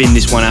wait to spin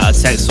this one out at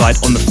Techside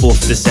on the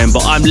 4th of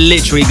December. I'm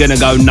literally going to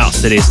go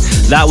nuts to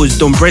this. That was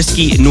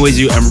Dombresky,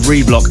 Noizu and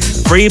Reblock,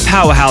 3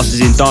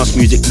 powerhouses in dance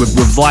music with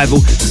Revival,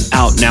 that's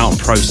out now on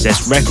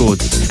Process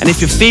Records. And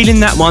if you're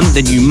feeling that one,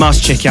 then you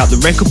must check out the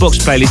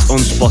Rekordbox playlist on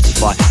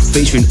Spotify,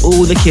 featuring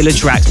all the killer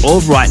tracks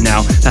of right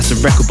now. That's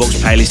the Rekordbox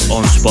playlist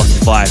on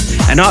Spotify.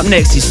 And up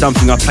next is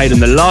something I played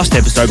on the last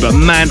episode, but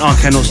man, I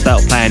cannot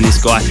stop playing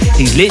this guy.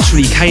 He's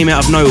literally came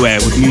out of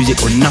nowhere with music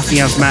on Nothing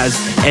Else Matters,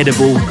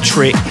 Edible,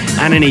 Trick,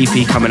 and an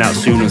EP coming out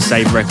soon on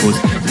Save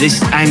Records.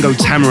 This is Ango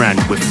Tamaran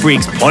with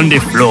Freaks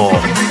Pondit Floor.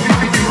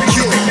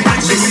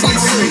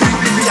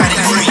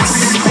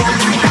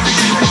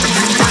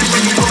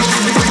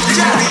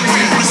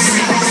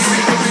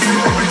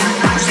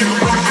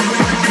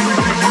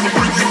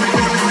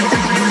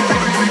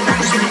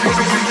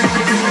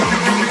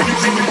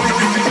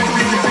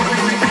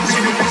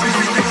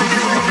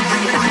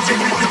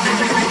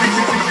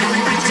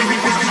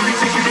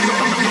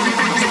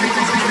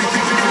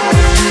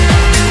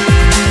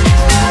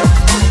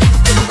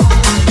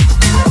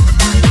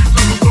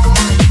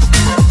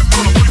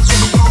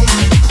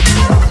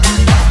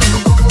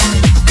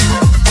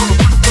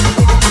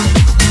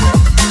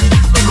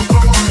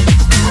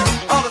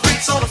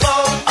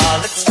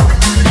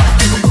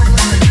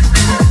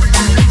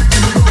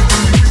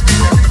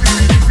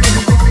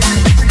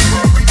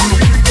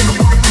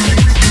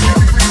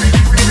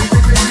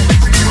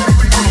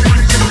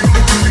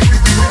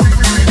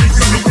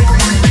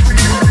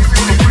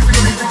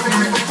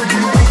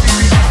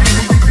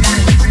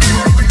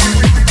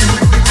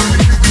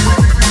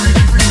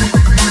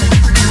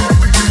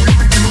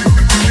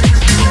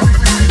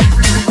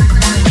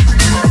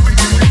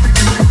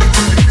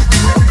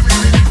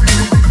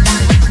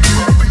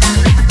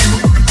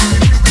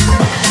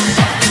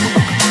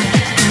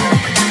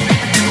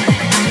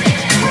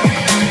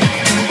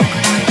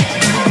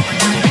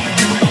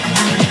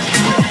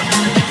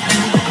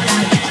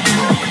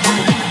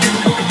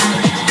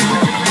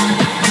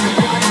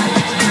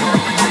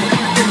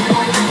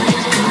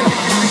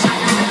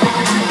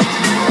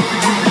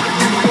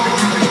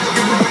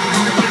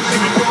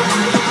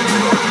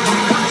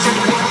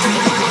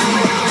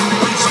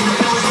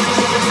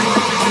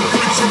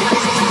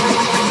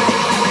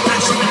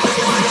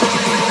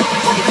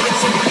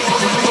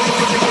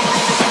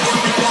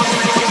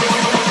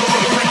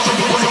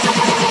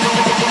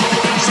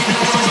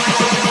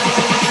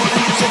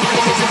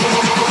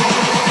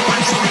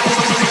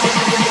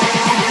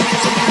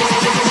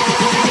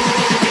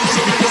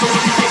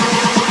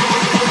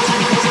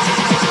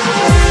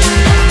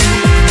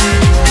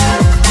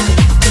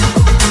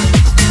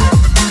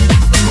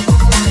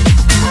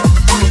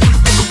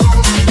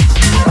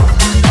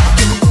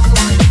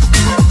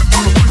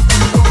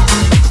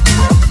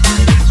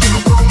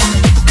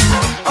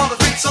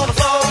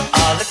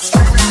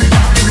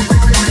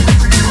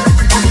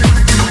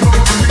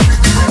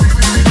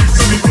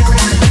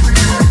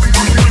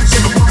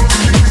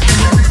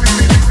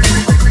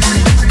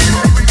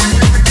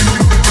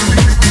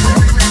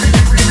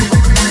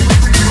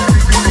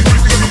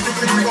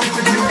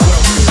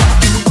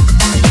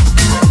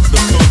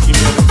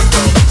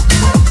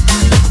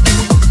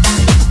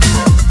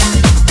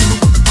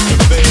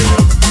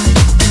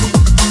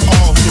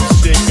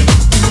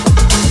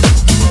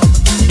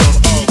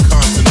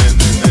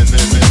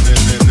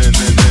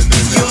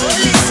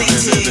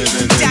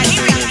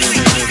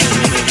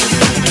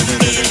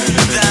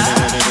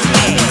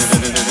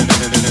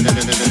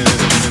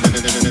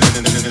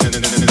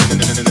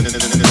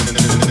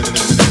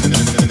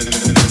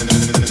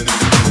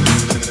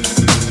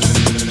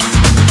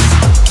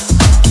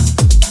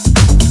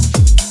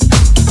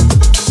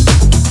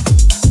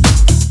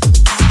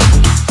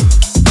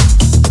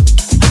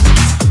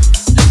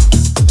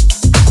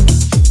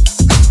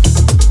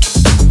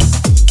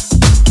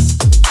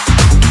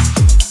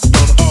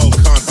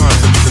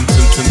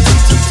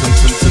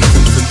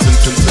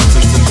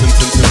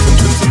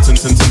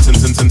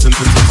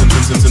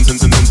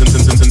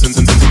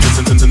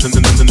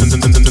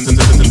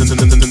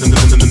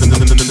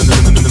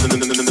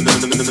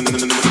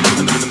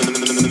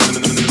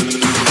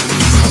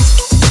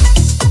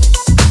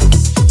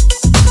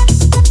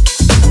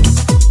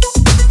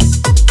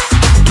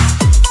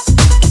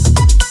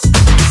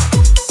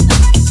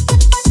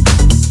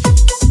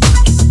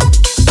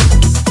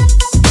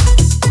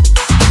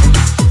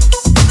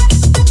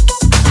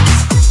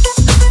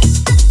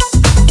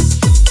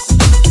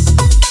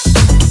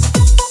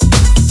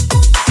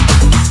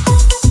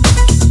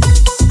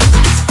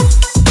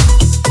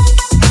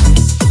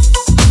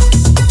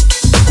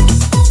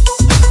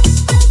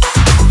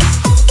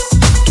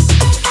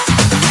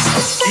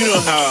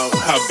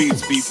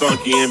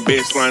 funky and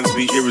bass lines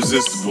be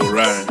irresistible,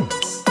 right?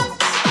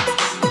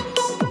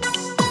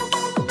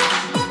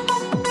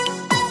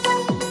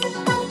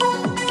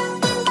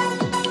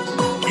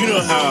 You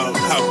know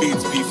how how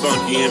beats be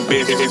funky and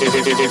bass.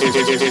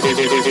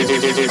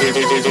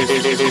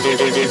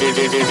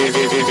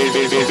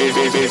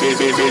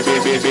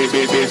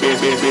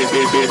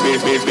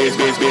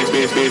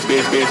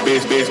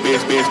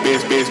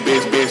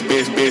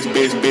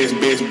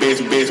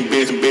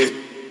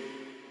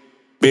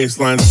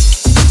 Baseline.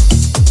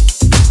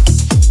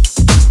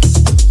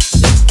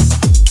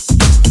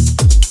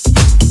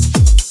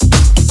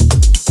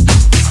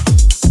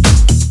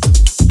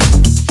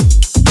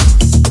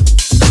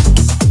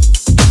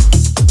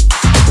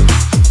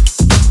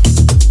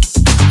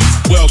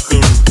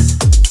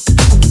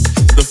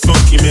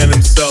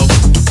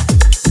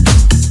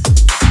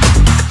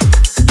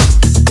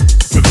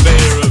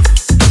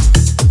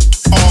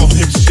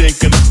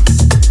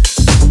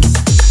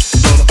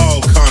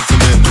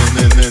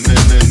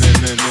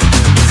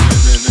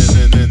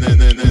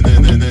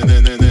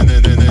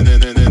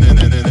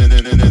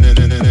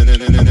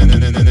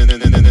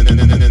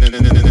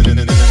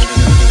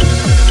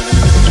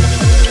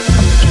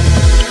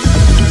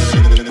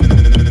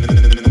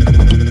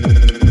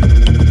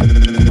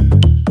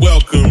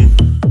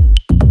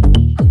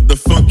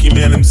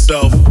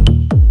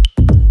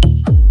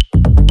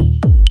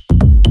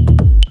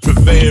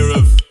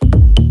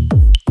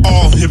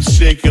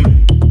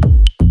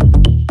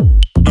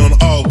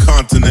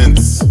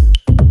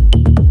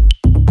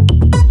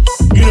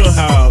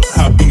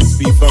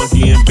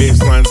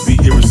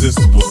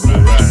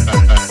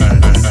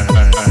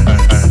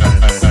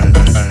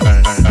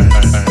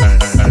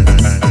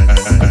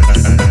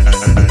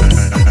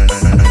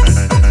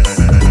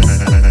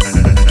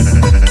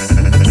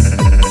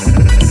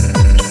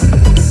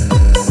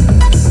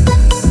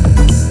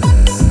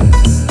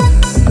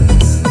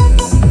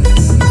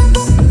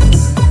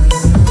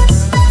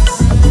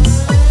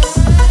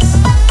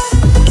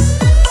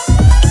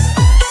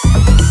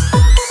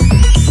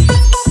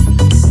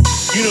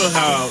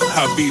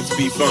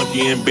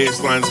 And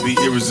bass lines be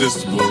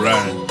irresistible,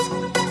 right?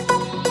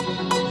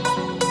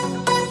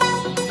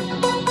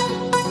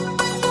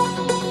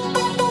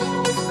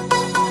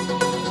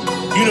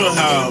 You know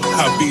how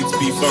beats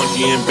be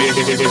funky and bass.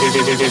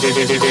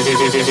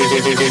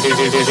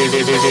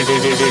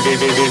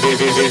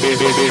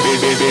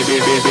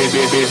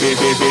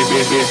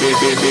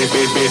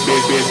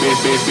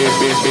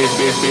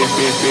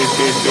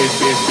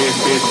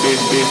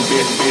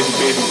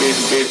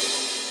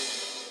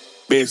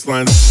 Bass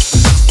lines.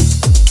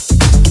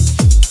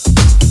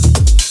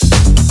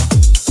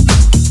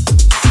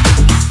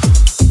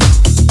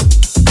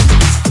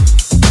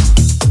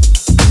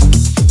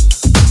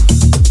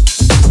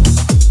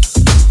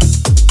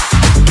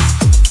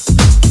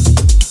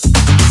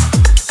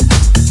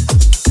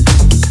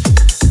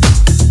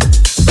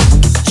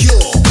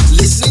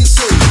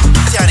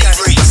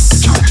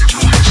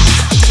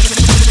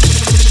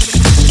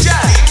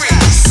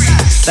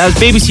 That was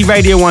BBC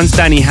Radio 1's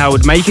Danny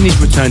Howard making his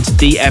return to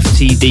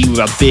DFTD with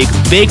a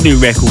big new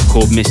record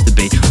called Mr.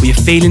 B. Were you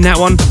feeling that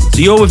one?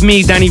 So you're with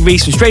me, Danny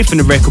Reese, from Straight from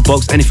the Record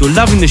Box, and if you're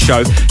loving the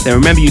show, then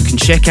remember you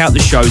can check out the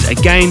shows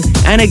again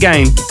and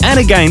again and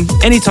again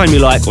anytime you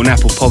like on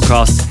Apple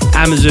Podcasts,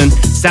 Amazon,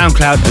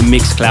 SoundCloud and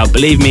Mixcloud.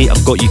 Believe me,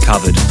 I've got you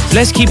covered. So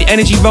let's keep the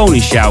energy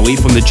rolling, shall we,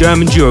 from the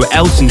German duo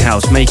Elton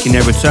House making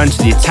their return to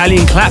the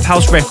Italian Clap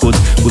House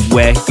Records with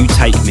Where You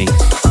Take Me.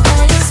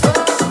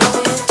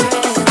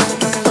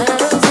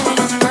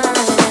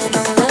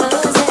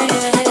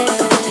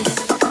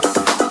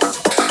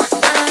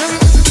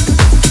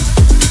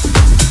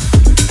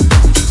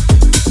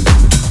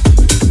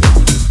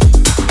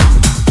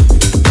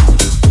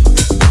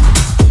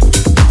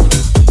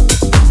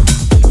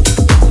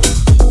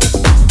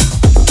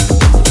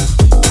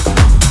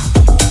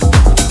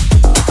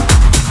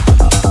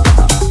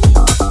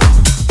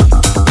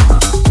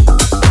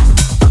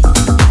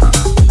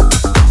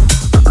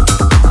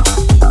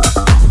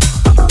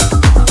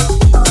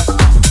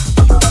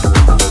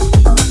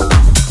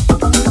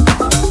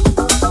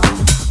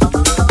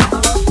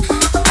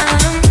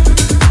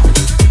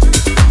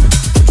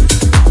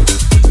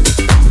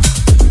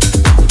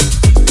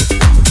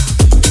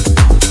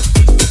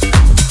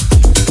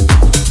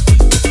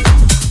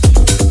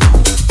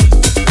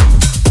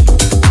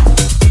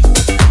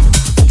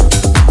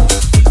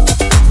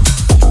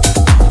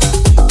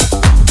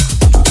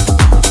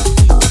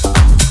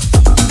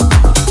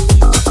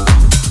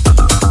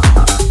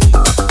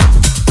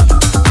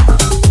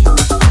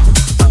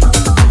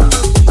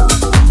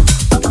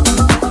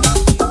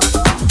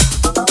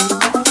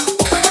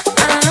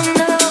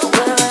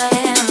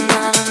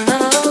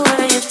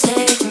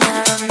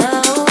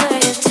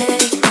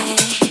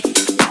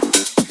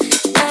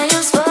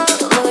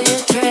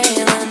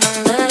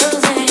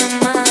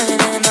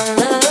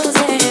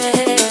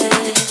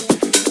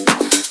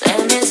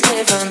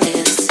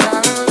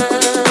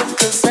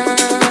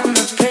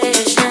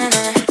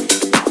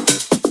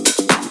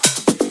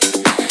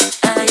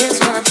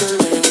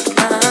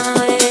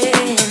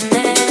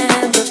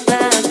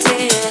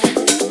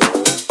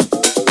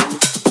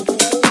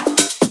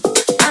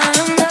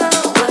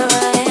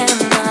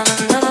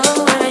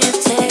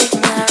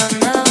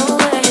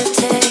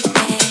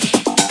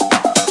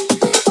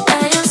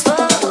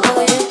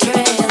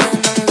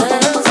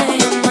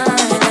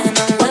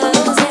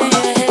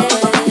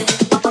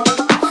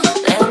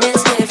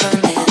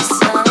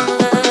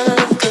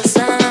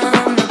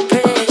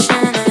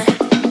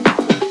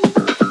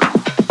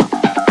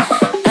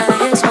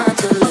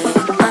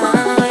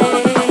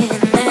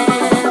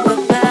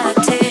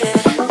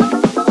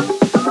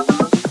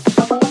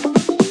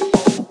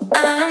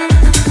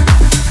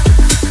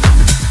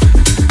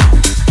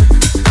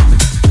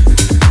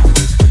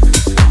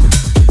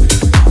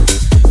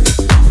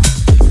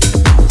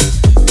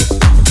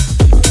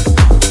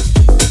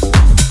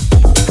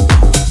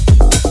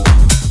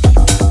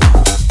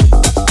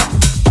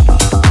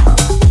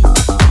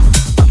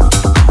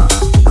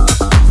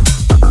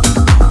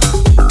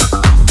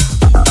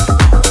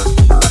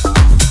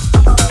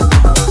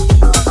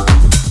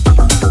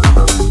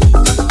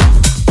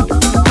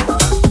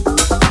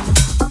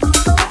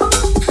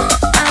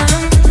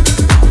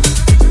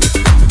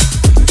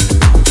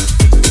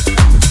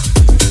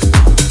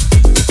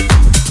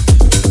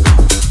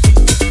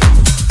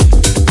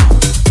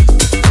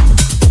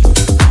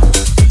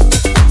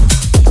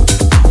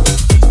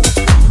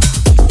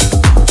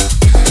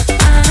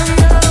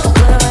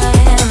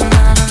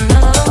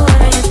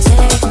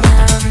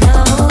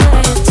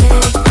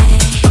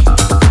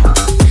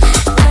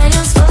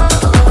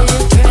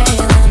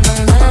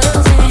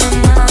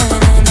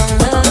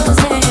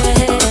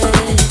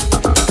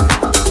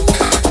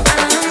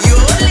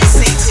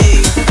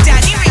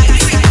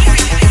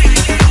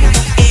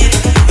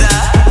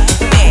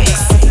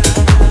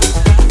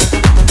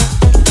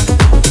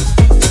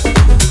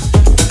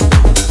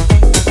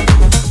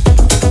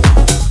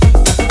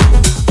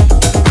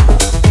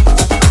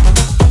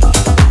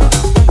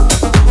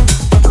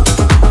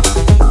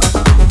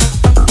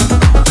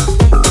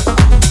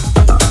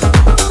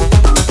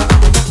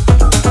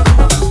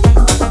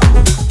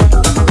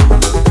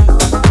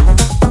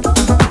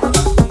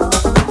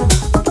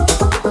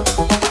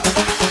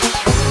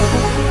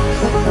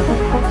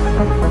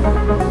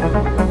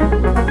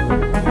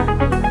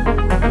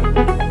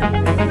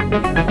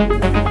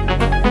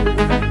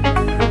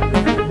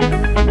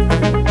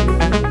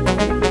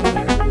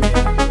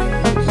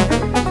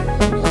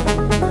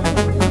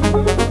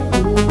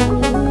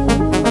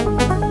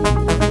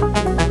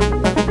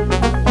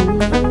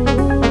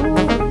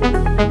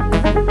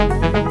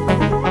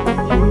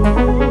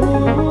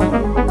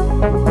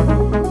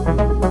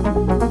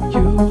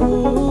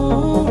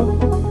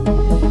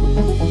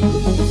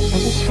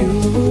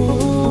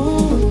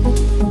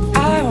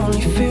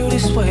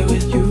 way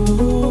with you.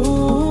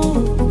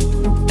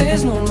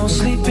 There's no more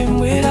sleeping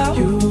without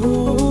you.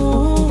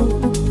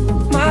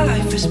 My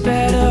life is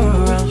better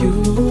around you.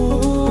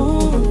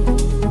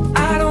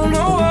 I don't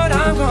know what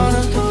I'm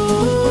gonna do.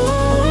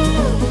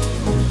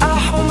 I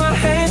hold my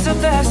hands up,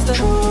 that's the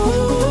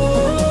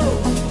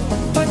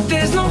truth. But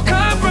there's no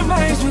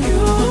compromise with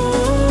you.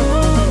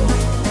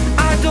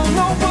 I don't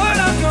know what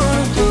I'm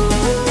gonna do.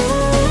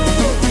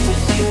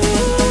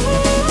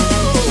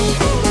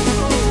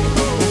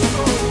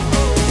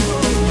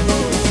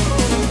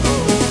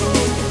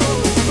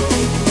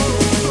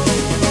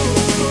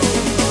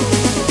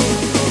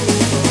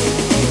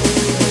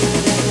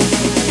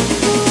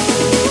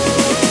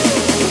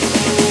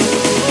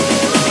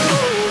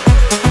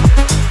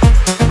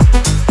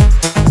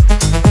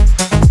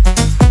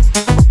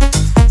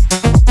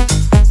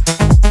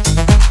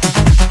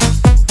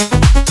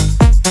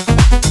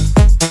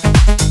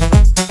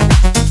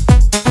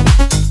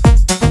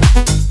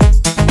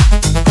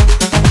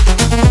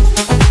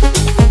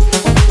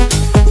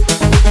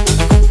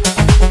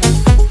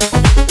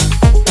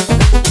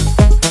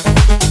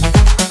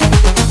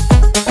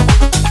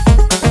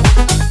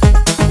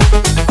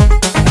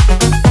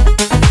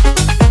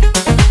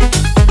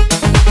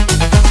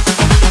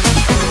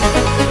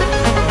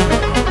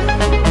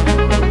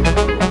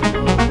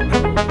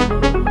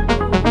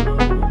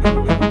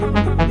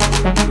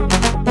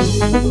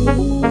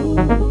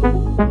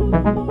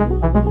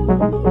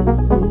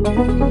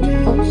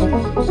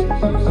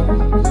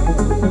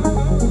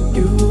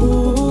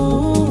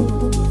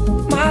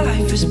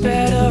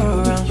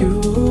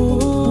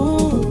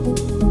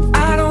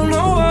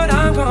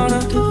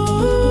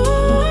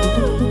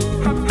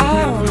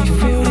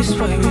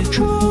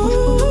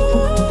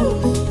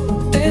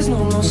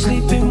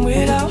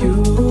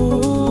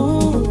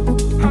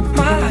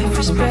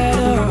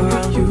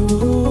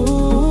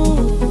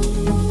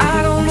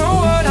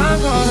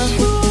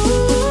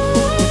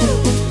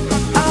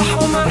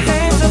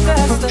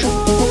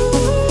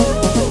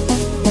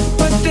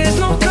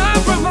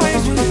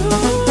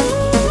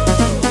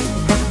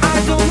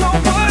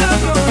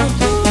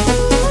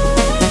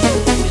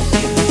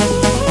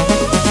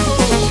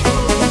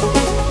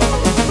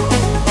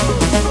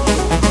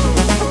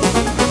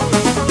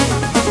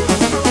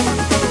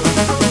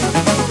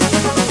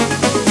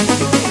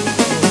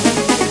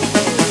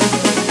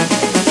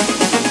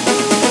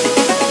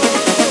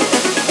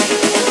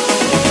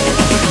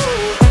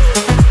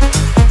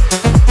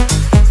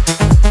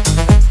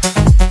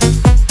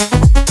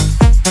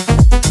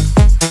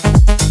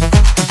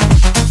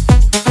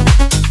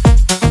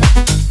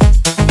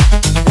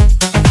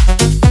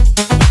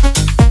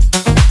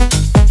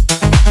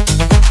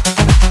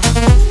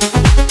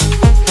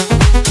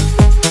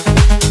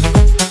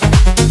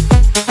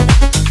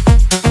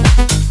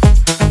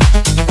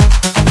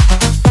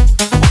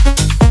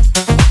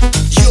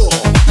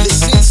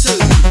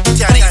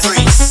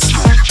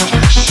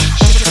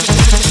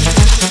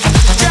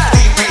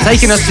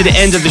 Taking us to the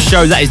end of the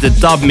show, that is the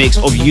dub mix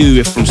of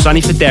You from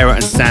Sonny Fodera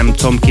and Sam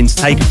Tompkins,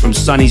 taken from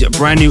Sonny's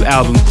brand new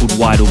album called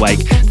Wide Awake.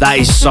 That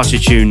is such a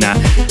tune now.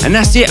 And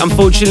that's it,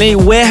 unfortunately.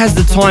 Where has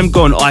the time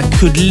gone? I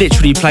could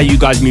literally play you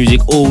guys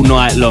music all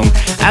night long.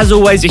 As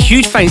always, a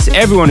huge thanks to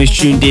everyone who's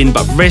tuned in,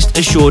 but rest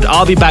assured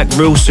I'll be back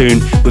real soon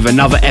with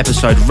another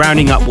episode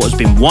rounding up what has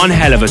been one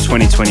hell of a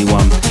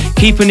 2021.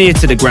 Keep an ear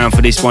to the ground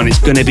for this one, it's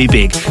gonna be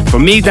big.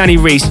 From me, Danny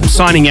Reese, I'm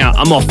signing out.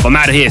 I'm off, I'm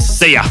out of here,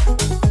 see ya.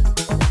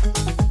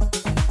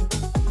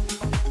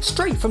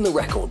 Straight from the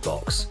record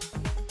box.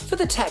 For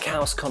the tech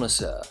house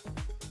connoisseur,